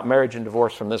about marriage and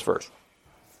divorce from this verse.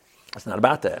 It's not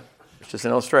about that. It's just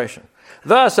an illustration.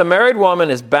 Thus, a married woman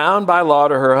is bound by law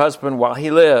to her husband while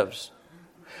he lives.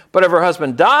 But if her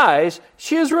husband dies,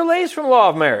 she is released from the law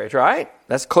of marriage, right?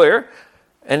 That's clear.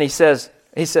 And he says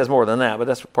more than that, but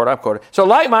that's the part I've quoted. So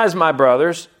likewise, my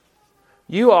brothers,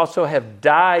 you also have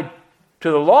died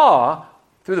to the law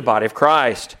through the body of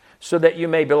Christ, so that you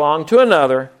may belong to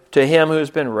another, to him who has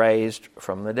been raised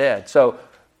from the dead. So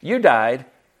you died,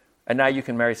 and now you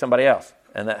can marry somebody else.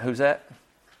 And who's that?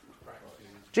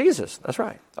 Jesus. That's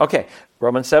right. Okay.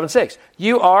 Romans 7:6.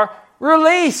 You are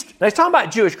released. Now he's talking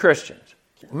about Jewish Christians.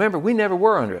 Remember, we never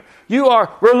were under it. You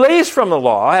are released from the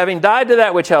law, having died to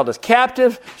that which held us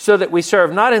captive, so that we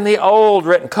serve not in the old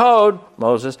written code,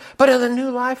 Moses, but in the new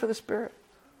life of the Spirit.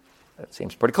 That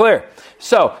seems pretty clear.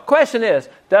 So, question is,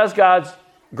 does God's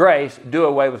grace do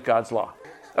away with God's law?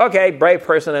 Okay, brave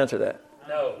person, answer that.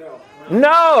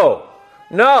 No.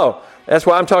 That's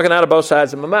why I'm talking out of both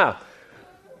sides of my mouth.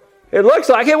 It looks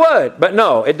like it would, but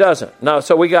no, it doesn't. No,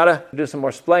 so we got to do some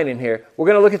more explaining here. We're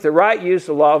going to look at the right use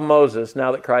of the law of Moses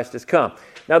now that Christ has come.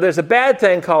 Now, there's a bad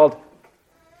thing called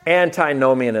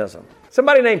antinomianism.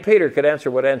 Somebody named Peter could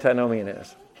answer what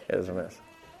antinomianism is.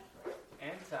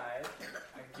 Anti,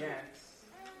 against,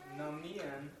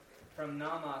 nomian, from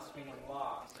nomos meaning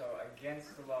law, so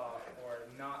against the law or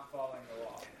not following the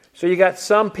law. So you got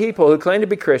some people who claim to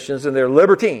be Christians and they're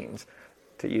libertines,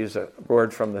 to use a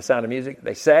word from The Sound of Music.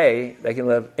 They say they can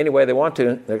live any way they want to,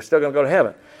 and they're still going to go to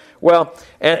heaven. Well,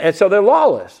 and so they're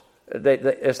lawless.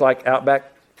 It's like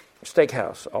Outback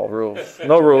Steakhouse, all rules.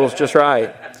 No rules, just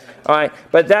right. All right,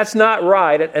 but that's not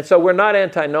right, and so we're not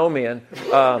antinomian.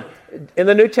 In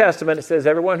the New Testament, it says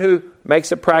everyone who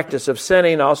makes a practice of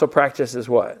sinning also practices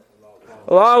what?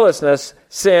 Lawlessness.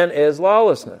 Sin is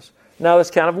lawlessness. Now, that's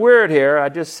kind of weird here. I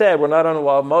just said we're not under the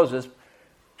law of Moses,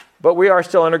 but we are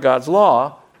still under God's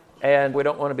law, and we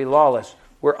don't want to be lawless.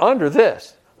 We're under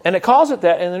this. And it calls it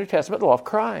that in the New Testament, the law of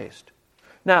Christ.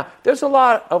 Now, there's a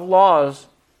lot of laws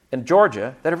in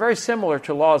Georgia that are very similar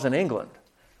to laws in England.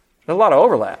 There's a lot of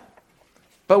overlap.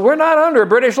 But we're not under a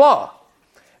British law.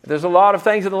 There's a lot of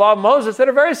things in the law of Moses that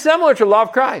are very similar to the law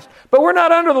of Christ. But we're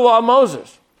not under the law of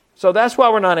Moses. So that's why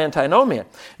we're not antinomian.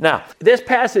 Now, this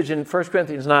passage in 1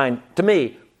 Corinthians 9, to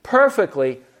me,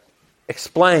 perfectly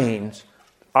explains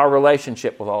our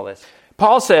relationship with all this.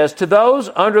 Paul says, to those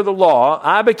under the law,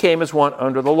 I became as one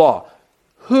under the law.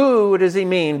 Who does he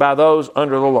mean by those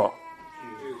under the law?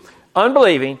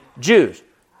 Unbelieving Jews.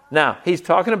 Now, he's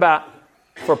talking about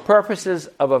for purposes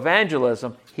of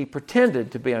evangelism, he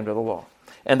pretended to be under the law.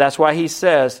 And that's why he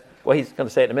says, well, he's going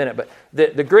to say it in a minute, but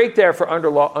the Greek there for under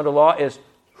law is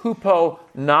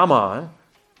huponamon.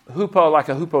 Hupo, like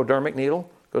a hypodermic needle,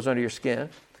 goes under your skin.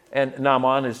 And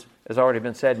namon, has already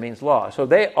been said, means law. So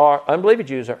unbelieving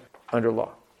Jews are under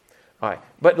law. All right.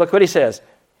 But look what he says.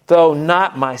 Though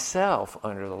not myself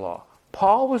under the law.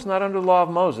 Paul was not under the law of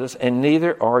Moses, and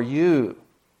neither are you.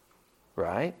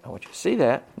 Right? I want you to see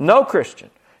that. No Christian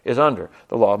is under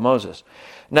the law of Moses.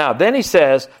 Now, then he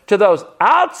says, to those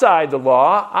outside the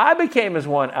law, I became as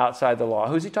one outside the law.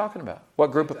 Who's he talking about?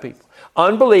 What group of people?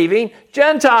 Unbelieving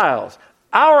Gentiles.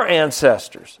 Our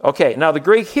ancestors. Okay, now the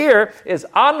Greek here is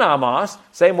anamos.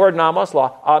 Same word, namos,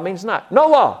 law. Means not. No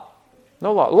law.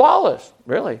 No law. Lawless,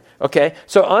 really. Okay,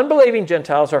 so unbelieving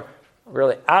Gentiles are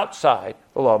really outside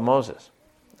the law of Moses.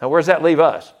 Now, where does that leave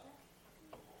us?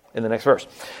 In the next verse.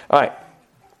 All right.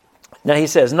 Now he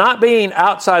says, not being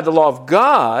outside the law of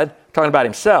God, talking about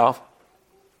himself,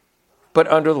 but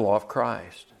under the law of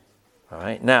Christ. All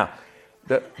right. Now,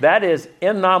 that is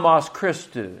in namos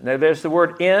Christou. Now there's the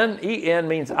word in. En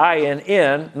means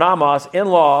in. Namos, in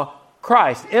law,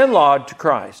 Christ. In law to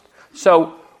Christ.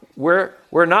 So we're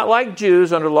not like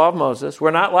Jews under the law of Moses.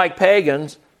 We're not like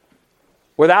pagans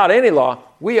without any law.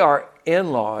 We are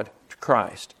in law to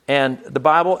Christ. And the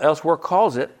Bible elsewhere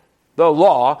calls it the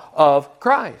law of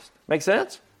Christ. Make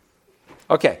sense?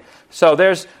 Okay, so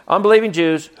there's unbelieving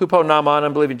Jews, huponamon,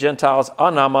 unbelieving Gentiles,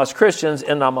 anamos, Christians,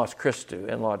 in namos Christou,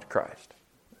 in law to Christ.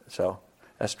 So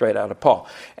that's straight out of Paul.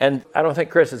 And I don't think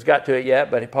Chris has got to it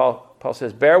yet, but Paul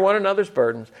says, bear one another's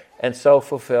burdens, and so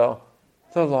fulfill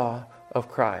the law of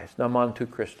Christ. Namon tu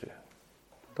Christou,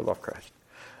 the law of Christ.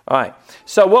 All right,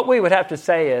 so what we would have to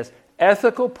say is,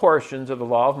 ethical portions of the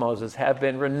law of Moses have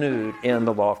been renewed in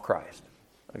the law of Christ.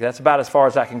 Okay, that's about as far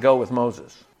as I can go with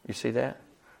Moses. You see that?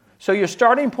 So your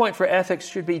starting point for ethics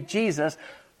should be Jesus,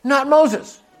 not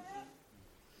Moses.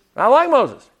 I like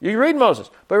Moses. You read Moses.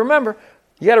 But remember,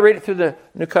 you got to read it through the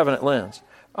New Covenant lens.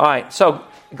 All right, so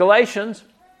Galatians.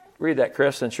 Read that,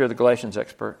 Chris, since you're the Galatians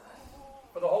expert.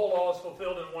 For the whole law is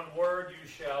fulfilled in one word, you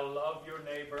shall love your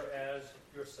neighbor as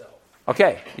yourself.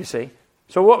 Okay, you see.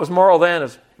 So what was moral then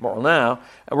is moral now.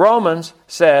 Romans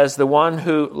says the one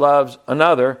who loves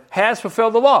another has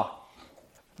fulfilled the law.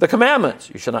 The commandments.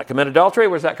 You shall not commit adultery.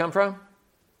 Where does that come from?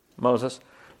 Moses.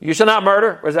 You shall not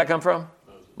murder. Where does that come from?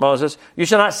 Moses. You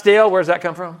shall not steal. Where does that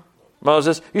come from?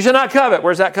 Moses. You shall not covet.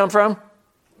 Where does that come from?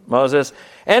 Moses.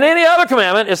 And any other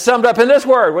commandment is summed up in this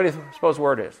word. What do you suppose the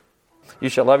word is? You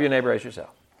shall love your neighbor as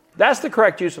yourself. That's the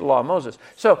correct use of the law of Moses.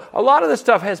 So a lot of this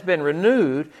stuff has been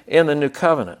renewed in the new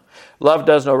covenant. Love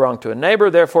does no wrong to a neighbor.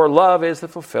 Therefore, love is the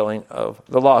fulfilling of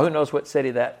the law. Who knows what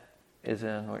city that is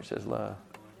in where it says love?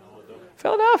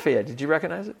 Philadelphia. Did you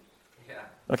recognize it? Yeah.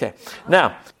 Okay.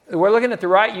 Now, we're looking at the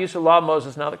right use of the law of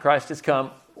Moses now that Christ has come.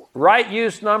 Right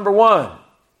use number one.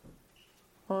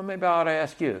 Well, maybe I ought to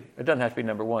ask you. It doesn't have to be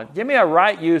number one. Give me a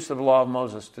right use of the law of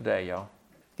Moses today, y'all.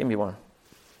 Give me one.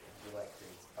 Would you like to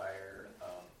inspire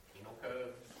penal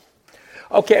codes?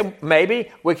 Okay,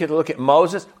 maybe we could look at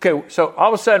Moses. Okay, so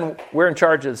all of a sudden we're in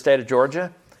charge of the state of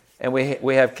Georgia, and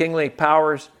we have kingly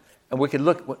powers, and we could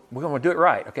look. We're going to do it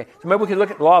right. Okay, so maybe we could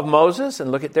look at the law of Moses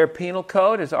and look at their penal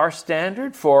code as our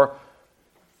standard for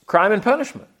crime and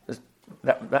punishment.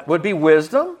 That would be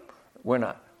wisdom. We're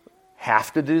not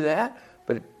have to do that,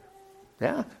 but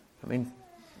yeah, I mean,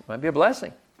 it might be a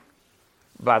blessing.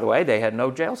 By the way, they had no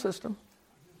jail system.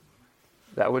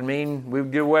 That would mean we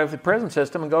would get away with the prison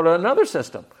system and go to another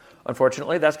system.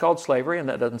 Unfortunately, that's called slavery, and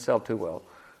that doesn't sell too well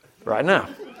right now.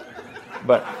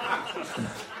 But,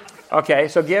 okay,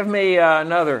 so give me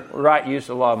another right use of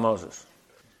the law of Moses.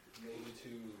 Maybe to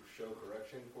show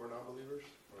correction for non-believers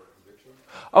or conviction.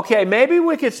 Okay, maybe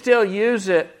we could still use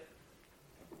it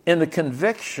in the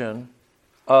conviction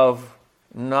of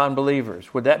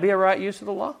non-believers. Would that be a right use of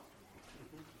the law?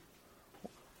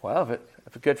 Well, if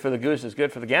it's good for the goose, it's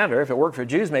good for the gander. If it worked for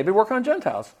Jews, maybe work on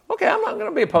Gentiles. Okay, I'm not going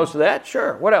to be opposed to that.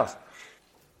 Sure. What else?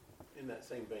 In that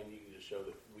same vein, you can just show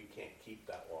that we can't keep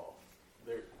that law.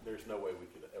 There's no way we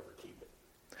could ever keep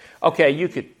it. Okay, you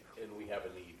could. And we have a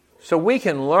need for it. So we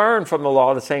can learn from the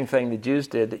law the same thing the Jews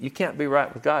did, that you can't be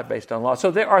right with God based on law.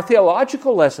 So there are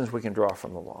theological lessons we can draw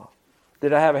from the law.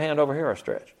 Did I have a hand over here or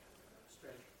stretch?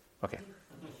 Okay.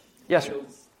 Yes, sir.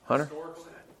 Hunter?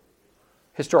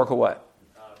 Historical what?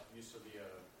 Use of the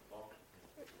law.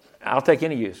 I'll take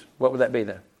any use. What would that be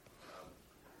then?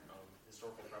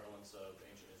 Historical prevalence of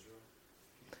ancient Israel.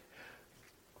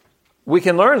 We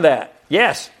can learn that.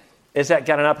 Yes. Is that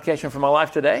got an application for my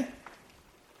life today?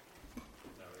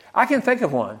 I can think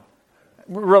of one.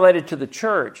 related to the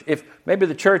church. If maybe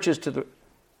the church is to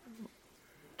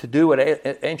do what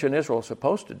ancient Israel is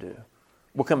supposed to do.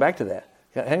 We'll come back to that.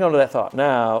 Hang on to that thought.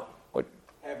 Now,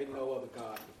 Having no other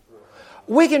God before.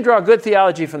 we can draw good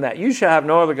theology from that. You shall have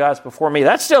no other gods before me.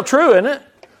 That's still true, isn't it?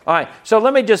 All right, so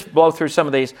let me just blow through some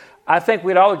of these. I think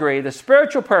we'd all agree the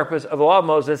spiritual purpose of the law of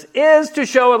Moses is to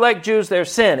show elect Jews their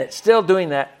sin. It's still doing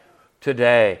that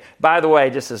today. By the way,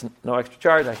 just as no extra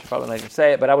charge, I should probably not even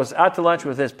say it, but I was out to lunch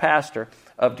with this pastor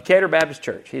of Decatur Baptist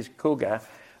Church. He's a cool guy,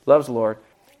 loves the Lord.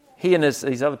 He and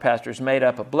these other pastors made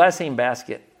up a blessing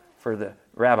basket for the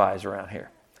rabbis around here.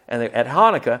 And at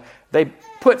Hanukkah, they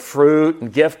put fruit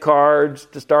and gift cards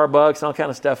to Starbucks and all kind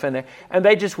of stuff in there. And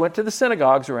they just went to the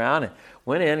synagogues around and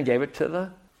went in and gave it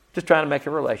to just trying to make a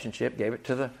relationship, gave it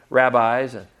to the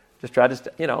rabbis and just tried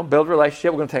to, build a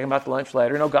relationship. We're going to take them out to lunch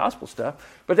later, no gospel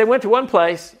stuff. But they went to one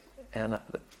place and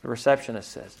the receptionist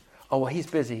says, oh, well, he's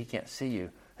busy, he can't see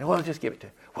you. And well, just give it to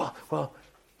him. Well,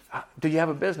 do you have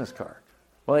a business card?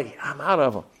 Well, I'm out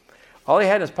of them. All he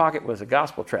had in his pocket was a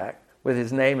gospel tract with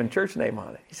his name and church name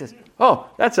on it. He says, oh,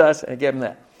 that's us, and I gave him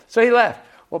that. So he left.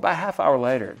 Well, about a half hour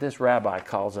later, this rabbi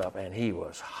calls up, and he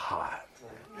was hot.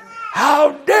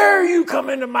 How dare you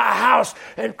come into my house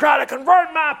and try to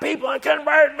convert my people and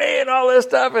convert me and all this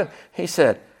stuff? And he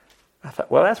said, I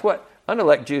thought, well, that's what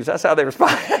unelect Jews, that's how they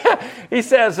respond. He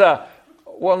says,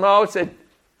 well, no,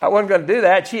 I wasn't going to do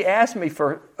that. She asked me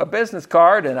for a business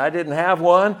card, and I didn't have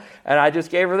one, and I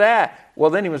just gave her that. Well,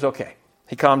 then he was okay.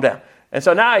 He calmed down. And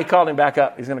so now he called him back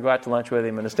up. He's going to go out to lunch with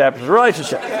him and establish a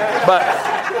relationship.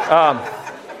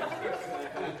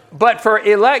 But for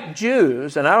elect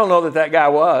Jews, and I don't know that guy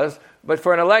was, but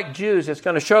for an elect Jews, it's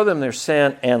going to show them their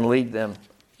sin and lead them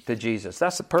to Jesus.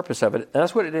 That's the purpose of it. And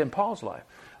that's what it did in Paul's life.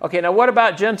 Okay, now what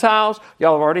about Gentiles?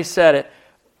 Y'all have already said it.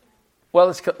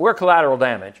 Well, we're collateral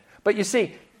damage. But you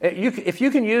see, if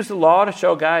you can use the law to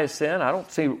show a guy his sin, I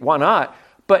don't see why not.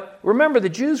 But remember, the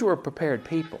Jews were a prepared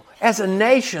people. As a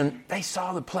nation, they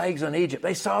saw the plagues on Egypt.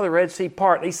 They saw the Red Sea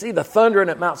part. They see the thundering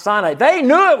at Mount Sinai. They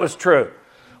knew it was true.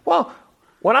 Well,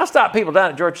 when I stop people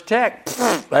down at Georgia Tech,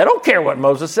 they don't care what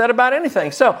Moses said about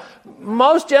anything. So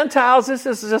most Gentiles, this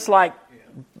is just like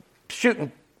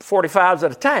shooting 45s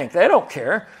at a tank. They don't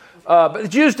care. But the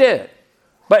Jews did.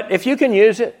 But if you can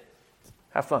use it,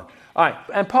 have fun. All right.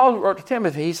 And Paul wrote to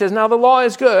Timothy, he says, now the law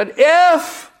is good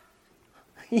if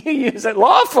you use it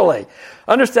lawfully.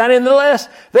 Understanding this,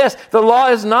 the law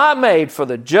is not made for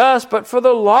the just, but for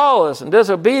the lawless and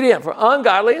disobedient, for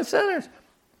ungodly and sinners.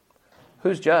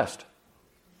 Who's just?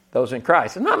 Those in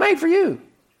Christ. It's not made for you.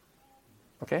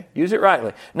 Okay? Use it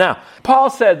rightly. Now, Paul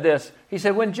said this. He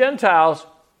said, when Gentiles,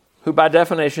 who by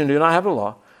definition do not have the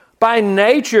law, by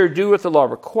nature do what the law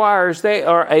requires, they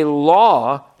are a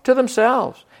law to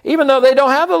themselves, even though they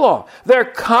don't have the law. Their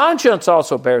conscience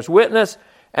also bears witness,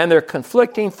 and their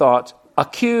conflicting thoughts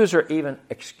accuse or even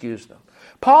excuse them.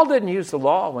 Paul didn't use the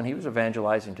law when he was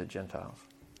evangelizing to Gentiles.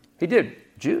 He did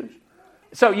Jews.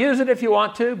 So use it if you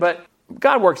want to, but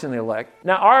God works in the elect.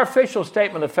 Now, our official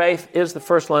statement of faith is the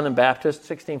First London Baptist,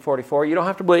 1644. You don't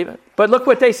have to believe it. But look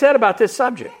what they said about this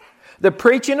subject. The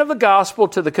preaching of the gospel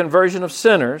to the conversion of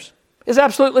sinners is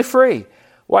absolutely free.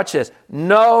 Watch this.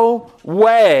 No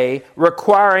way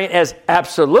requiring as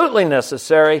absolutely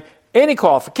necessary any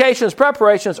qualifications,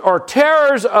 preparations, or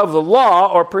terrors of the law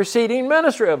or preceding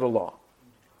ministry of the law.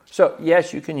 So,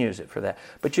 yes, you can use it for that,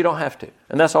 but you don't have to.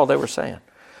 And that's all they were saying.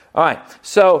 All right,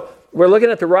 so we're looking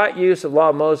at the right use of the law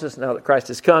of Moses. Now that Christ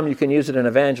has come, you can use it in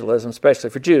evangelism, especially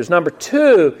for Jews. Number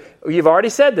 2, you've already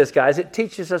said this, guys. It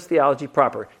teaches us theology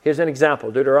proper. Here's an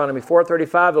example. Deuteronomy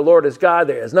 4:35, the Lord is God.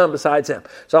 There is none besides him.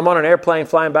 So I'm on an airplane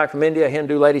flying back from India. A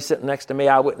Hindu lady sitting next to me.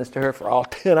 I witnessed to her for all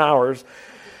 10 hours.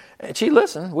 And she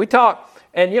listened. We talked.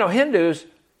 And, Hindus,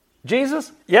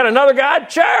 Jesus, yet another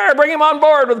God? Sure, bring him on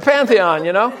board with the pantheon,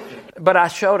 But I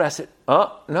said,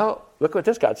 no, look what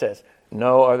this God says.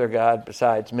 No other God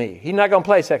besides me. He's not going to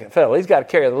play second fiddle. He's got to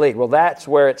carry the lead. Well, that's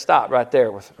where it stopped right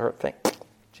there with her thing.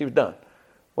 She was done.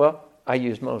 Well, I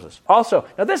used Moses. Also,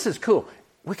 now this is cool.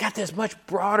 We got this much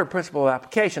broader principle of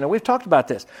application. And we've talked about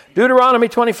this. Deuteronomy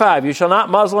 25, you shall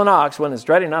not muzzle an ox when it's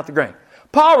treading out the grain.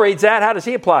 Paul reads that. How does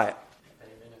he apply it?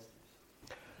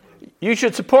 You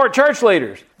should support church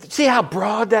leaders. See how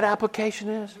broad that application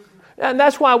is? And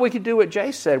that's why we could do what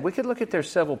Jay said. We could look at their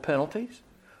civil penalties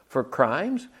for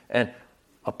crimes and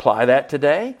apply that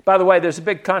today. By the way, there's a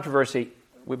big controversy.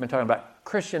 We've been talking about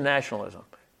Christian nationalism.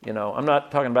 I'm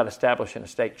not talking about establishing a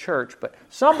state church, but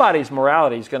somebody's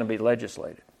morality is going to be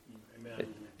legislated.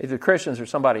 Amen. Either Christians or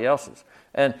somebody else's.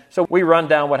 And so we run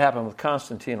down what happened with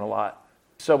Constantine a lot.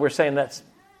 So we're saying that's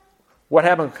what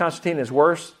happened with Constantine is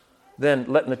worse than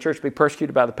letting the church be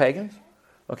persecuted by the pagans.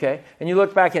 Okay? And you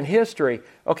look back in history,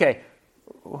 okay,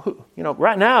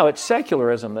 right now it's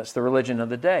secularism that's the religion of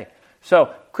the day.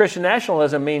 So Christian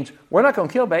nationalism means we're not going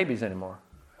to kill babies anymore.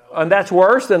 And that's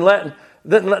worse than letting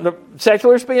the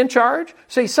secularists be in charge.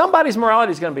 See, somebody's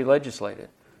morality is going to be legislated.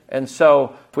 And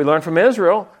so if we learn from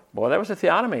Israel, boy, there was a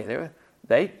theonomy.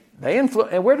 They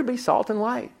influence, and we're to be salt and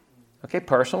light. Okay,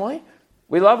 personally,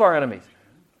 we love our enemies.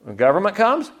 When government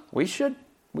comes, we should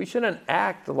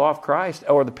enact the law of Christ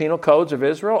or the penal codes of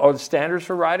Israel or the standards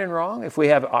for right and wrong if we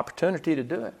have opportunity to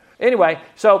do it. Anyway,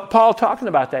 so Paul talking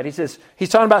about that. He says, he's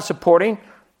talking about supporting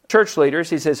church leaders.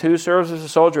 He says, who serves as a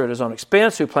soldier at his own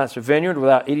expense, who plants a vineyard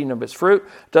without eating of its fruit?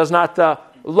 Does not the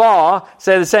law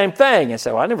say the same thing? And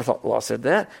say, well, I never thought the law said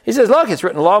that. He says, look, it's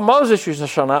written in the law of Moses, you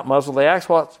shall not muzzle the axe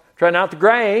while it's treading out the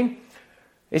grain.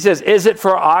 He says, is it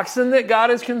for oxen that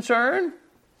God is concerned?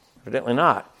 Evidently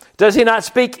not. Does he not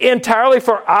speak entirely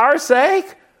for our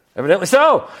sake? Evidently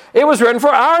so. It was written for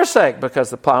our sake, because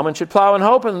the plowman should plow in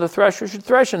hope and the thresher should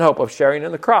thresh in hope of sharing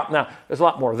in the crop. Now, there's a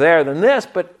lot more there than this,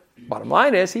 but bottom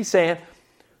line is he's saying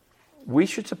we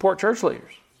should support church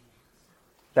leaders.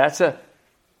 That's a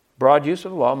broad use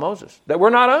of the law of Moses that we're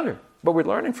not under, but we're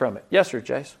learning from it. Yes, sir,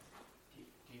 Jace?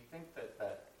 Do you think that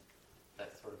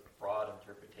sort of broad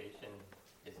interpretation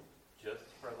is just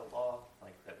for the law?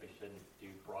 Like that we shouldn't do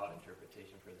broad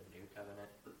interpretation for the new covenant?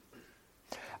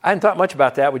 I hadn't thought much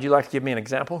about that. Would you like to give me an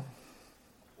example?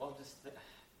 Well,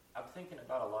 I'm thinking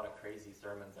about a lot of crazy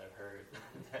sermons I've heard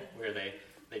where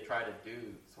they try to do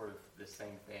sort of the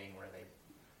same thing, where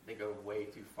they go way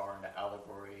too far into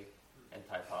allegory and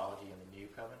typology in the new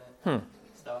covenant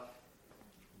stuff,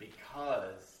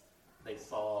 because they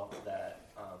saw that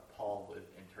Paul would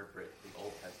interpret the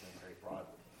Old Testament very broadly.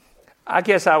 I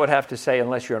guess I would have to say,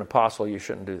 unless you're an apostle, you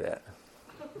shouldn't do that.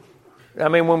 I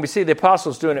mean, when we see the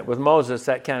apostles doing it with Moses,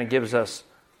 that kind of gives us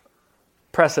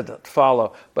precedent to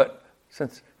follow. But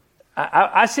since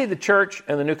I see the church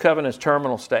and the new covenant as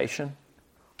terminal station,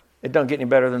 it don't get any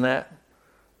better than that.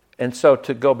 And so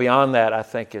to go beyond that, I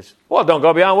think is, well, don't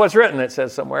go beyond what's written, it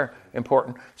says somewhere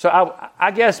important. So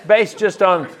I guess based just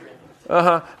on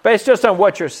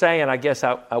what you're saying, I guess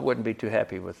I wouldn't be too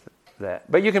happy with that.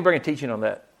 But you can bring a teaching on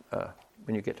that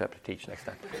when you get up to teach next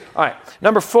time. All right,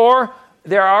 number 4,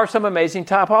 there are some amazing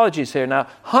typologies here. Now,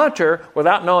 Hunter,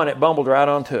 without knowing it, bumbled right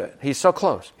onto it. He's so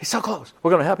close. He's so close. We're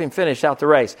going to help him finish out the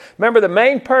race. Remember, the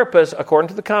main purpose, according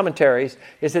to the commentaries,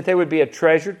 is that they would be a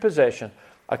treasured possession,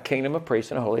 a kingdom of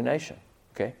priests and a holy nation.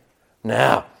 Okay?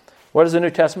 Now, what does the New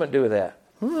Testament do with that?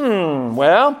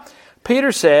 Well,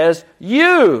 Peter says,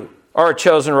 you are a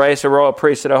chosen race, a royal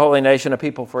priesthood, a holy nation, a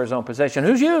people for his own possession.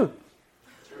 Who's you?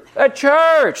 A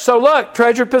church. So look,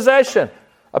 treasured possession,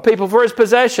 a people for his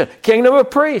possession, kingdom of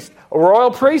priests, a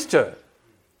royal priesthood.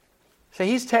 So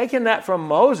he's taking that from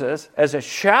Moses as a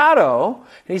shadow,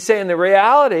 and he's saying the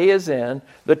reality is in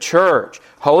the church.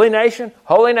 Holy nation,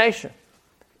 holy nation.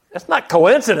 That's not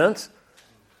coincidence.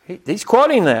 He's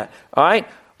quoting that. All right.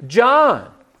 John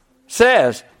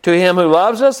says, to him who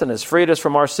loves us and has freed us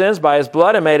from our sins by his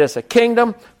blood and made us a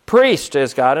kingdom, priest to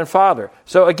his God and Father.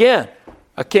 So again,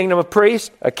 a kingdom of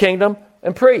priests, a kingdom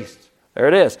and priests. There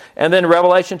it is. And then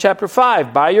Revelation chapter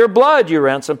 5, by your blood you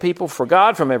ransom people for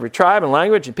God from every tribe and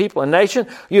language and people and nation.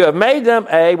 You have made them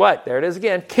a, what? There it is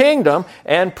again, kingdom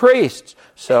and priests.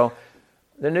 So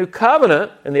the new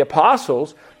covenant and the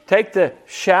apostles take the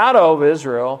shadow of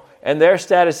Israel and their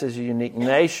status as a unique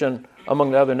nation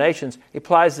among the other nations, he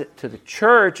applies it to the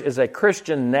church as a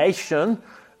Christian nation.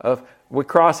 We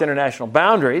cross international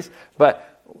boundaries,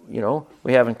 but,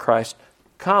 we have in Christ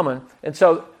common. And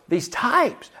so these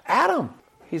types, Adam,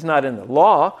 he's not in the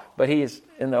law, but he is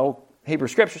in the old Hebrew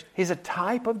Scriptures. He's a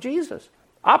type of Jesus.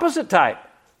 Opposite type.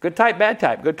 Good type, bad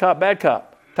type. Good cop, bad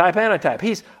cop. Type, antitype.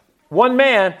 He's one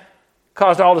man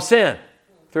caused all to sin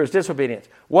through his disobedience.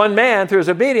 One man, through his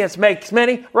obedience, makes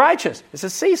many righteous. It's a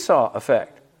seesaw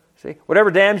effect. See, whatever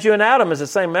damns you in Adam is the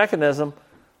same mechanism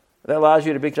that allows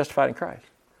you to be justified in Christ.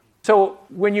 So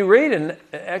when you read in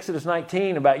Exodus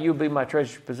 19 about you being my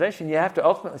treasured possession, you have to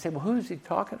ultimately say, well, who is he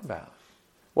talking about?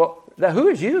 Well, who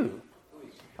is you?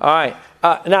 All right.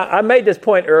 Now, I made this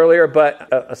point earlier,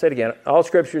 but I'll say it again. All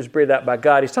Scripture is breathed out by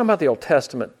God. He's talking about the Old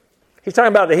Testament. He's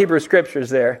talking about the Hebrew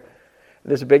Scriptures there.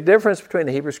 There's a big difference between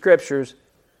the Hebrew Scriptures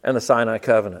and the Sinai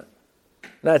Covenant.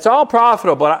 Now, it's all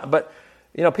profitable, but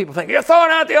people think, you're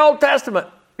throwing out the Old Testament.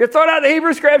 You're throwing out the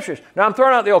Hebrew Scriptures. No, I'm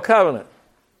throwing out the Old Covenant.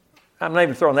 I'm not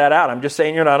even throwing that out. I'm just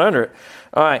saying you're not under it.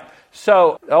 All right.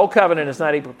 So the Old Covenant is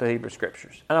not equal to Hebrew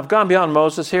Scriptures. And I've gone beyond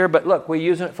Moses here, but look, we're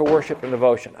using it for worship and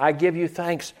devotion. I give you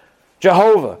thanks,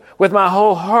 Jehovah, with my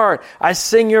whole heart, I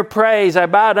sing your praise. I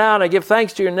bow down. I give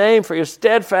thanks to your name for your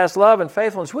steadfast love and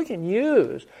faithfulness. We can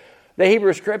use the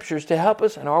Hebrew Scriptures to help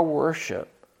us in our worship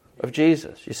of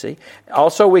Jesus, you see.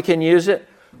 Also, we can use it,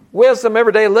 wisdom,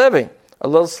 everyday living, a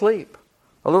little sleep,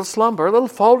 a little slumber, a little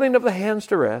folding of the hands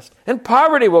to rest, and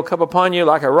poverty will come upon you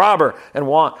like a robber and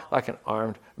want like an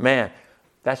armed man.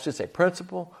 That's just a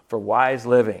principle for wise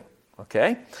living,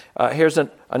 okay? Here's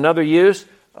another use.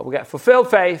 We got fulfilled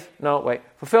faith.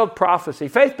 Fulfilled prophecy.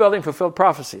 Faith building, fulfilled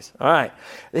prophecies. All right.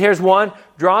 Here's one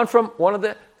drawn from one of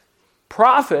the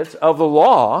prophets of the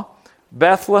law.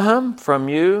 Bethlehem, from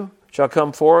you shall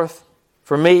come forth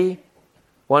for me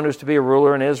one who's to be a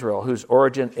ruler in Israel, whose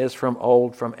origin is from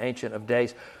old, from ancient of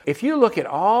days. If you look at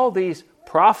all these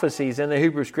prophecies in the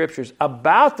Hebrew Scriptures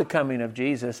about the coming of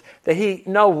Jesus that he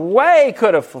no way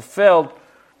could have fulfilled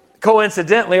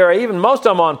coincidentally or even most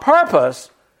of them on purpose,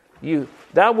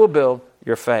 that will build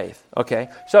your faith. Okay?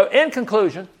 So in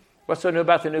conclusion, what's so new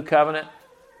about the new covenant?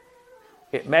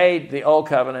 It made the old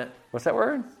covenant, what's that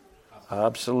word?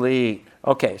 Obsolete.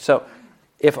 Okay, so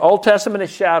if Old Testament is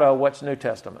shadow, what's New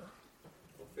Testament?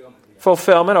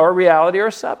 Fulfillment or reality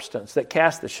or substance that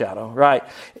casts the shadow. Right.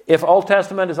 If Old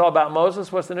Testament is all about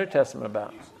Moses, what's the New Testament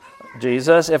about?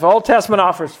 Jesus. If Old Testament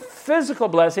offers physical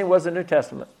blessing, what's the New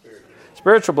Testament?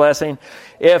 Spiritual blessing.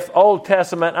 If Old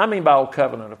Testament, I mean by Old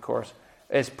Covenant, of course,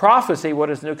 is prophecy, what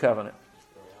is New Covenant?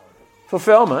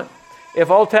 Fulfillment. If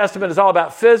Old Testament is all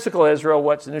about physical Israel,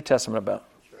 what's the New Testament about?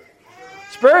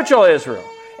 Spiritual Israel.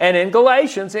 And in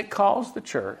Galatians, it calls the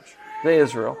church the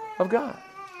Israel of God.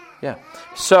 Yeah.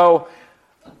 So,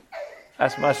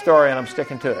 that's my story, and I'm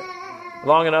sticking to it.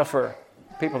 Long enough for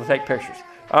people to take pictures.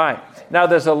 All right. Now,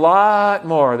 there's a lot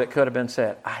more that could have been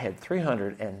said. I had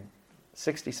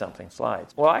 360-something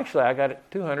slides. Well, actually, I got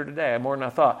 200 today, more than I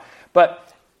thought.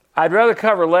 But I'd rather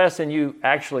cover less than you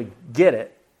actually get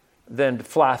it than to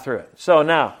fly through it. So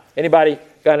now, anybody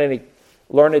got any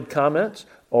learned comments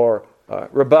or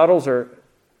rebuttals or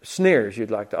sneers you'd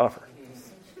like to offer?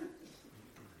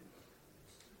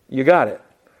 You got it.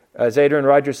 As Adrian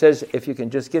Rogers says, if you can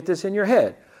just get this in your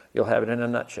head, you'll have it in a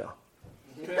nutshell.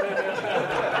 Well,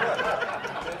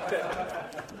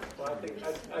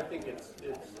 I think it's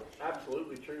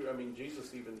absolutely true. I mean,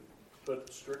 Jesus even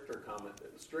put stricter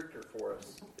for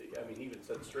us. I mean, he even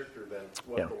said stricter than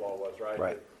what the law was, right?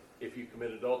 Right. If you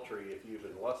commit adultery, if you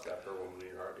even lust after a woman in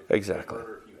your heart, if exactly. you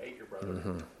murder, if you hate your brother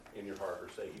in your heart, or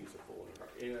say he's a fool in your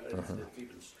heart. You know, it's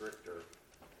even stricter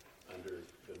under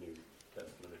the New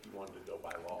Testament if you wanted to go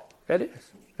by law. It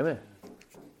is. Amen.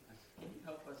 Can you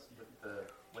help us with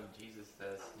when Jesus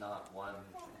says not one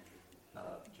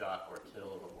jot or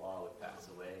tittle of the law would pass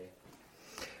away?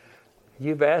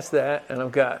 You've asked that, and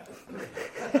I've got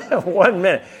 1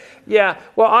 minute. Yeah,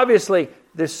 well, obviously,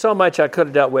 there's so much I could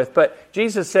have dealt with, but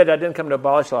Jesus said I didn't come to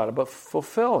abolish the law, but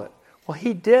fulfill it. Well,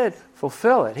 he did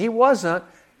fulfill it. He wasn't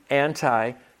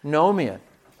antinomian.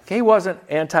 Okay, he wasn't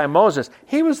anti-Moses.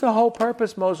 He was the whole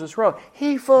purpose Moses wrote.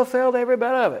 He fulfilled every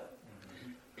bit of it.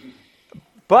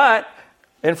 But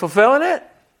in fulfilling it,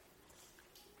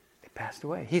 it passed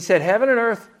away. He said, heaven and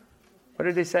earth, what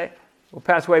did he say? Will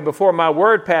pass away before my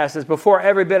word passes, before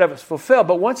every bit of it's fulfilled.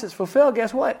 But once it's fulfilled,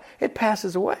 guess what? It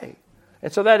passes away.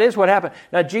 And so that is what happened.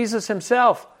 Now, Jesus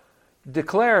himself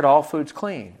declared all foods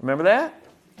clean. Remember that?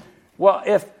 Well,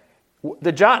 if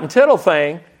the jot and tittle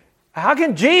thing, how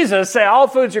can Jesus say all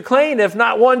foods are clean if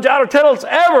not one jot or tittle is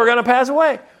ever going to pass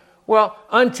away? Well,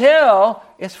 until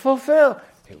it's fulfilled.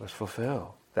 It was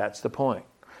fulfilled. That's the point.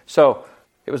 So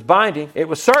it was binding, it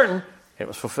was certain, it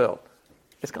was fulfilled.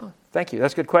 It's gone. Thank you.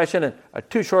 That's a good question and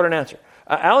too short an answer.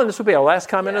 Alan, this will be our last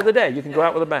comment of the day. You can go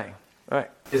out with a bang. All right.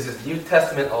 Is the New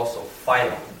Testament also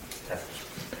final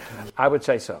testament? I would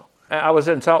say so. I was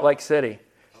in Salt Lake City,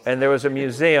 and there was a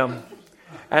museum,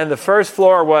 and the first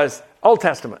floor was Old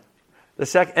Testament.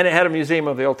 And it had a museum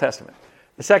of the Old Testament.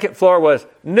 The second floor was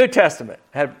New Testament.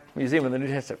 It had a museum of the New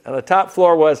Testament. And the top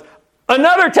floor was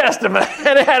another Testament,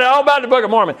 and it had all about the Book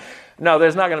of Mormon. No,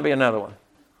 there's not going to be another one.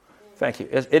 Thank you.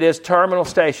 It is terminal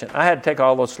station. I had to take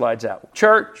all those slides out.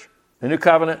 Church, the New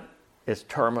Covenant is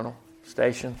terminal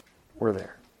station. We're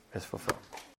there. It's fulfilled.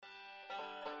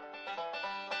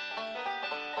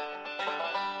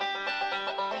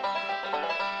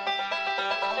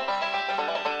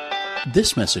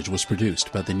 This message was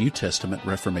produced by the New Testament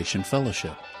Reformation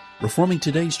Fellowship, reforming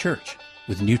today's church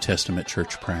with New Testament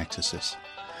church practices.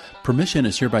 Permission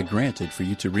is hereby granted for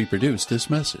you to reproduce this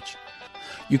message.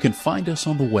 You can find us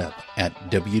on the web at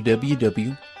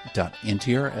www.ntrf.org.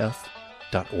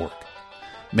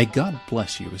 May God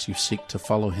bless you as you seek to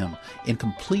follow Him in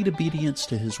complete obedience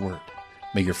to His Word.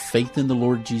 May your faith in the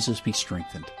Lord Jesus be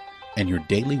strengthened, and your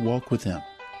daily walk with Him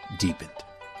deepened.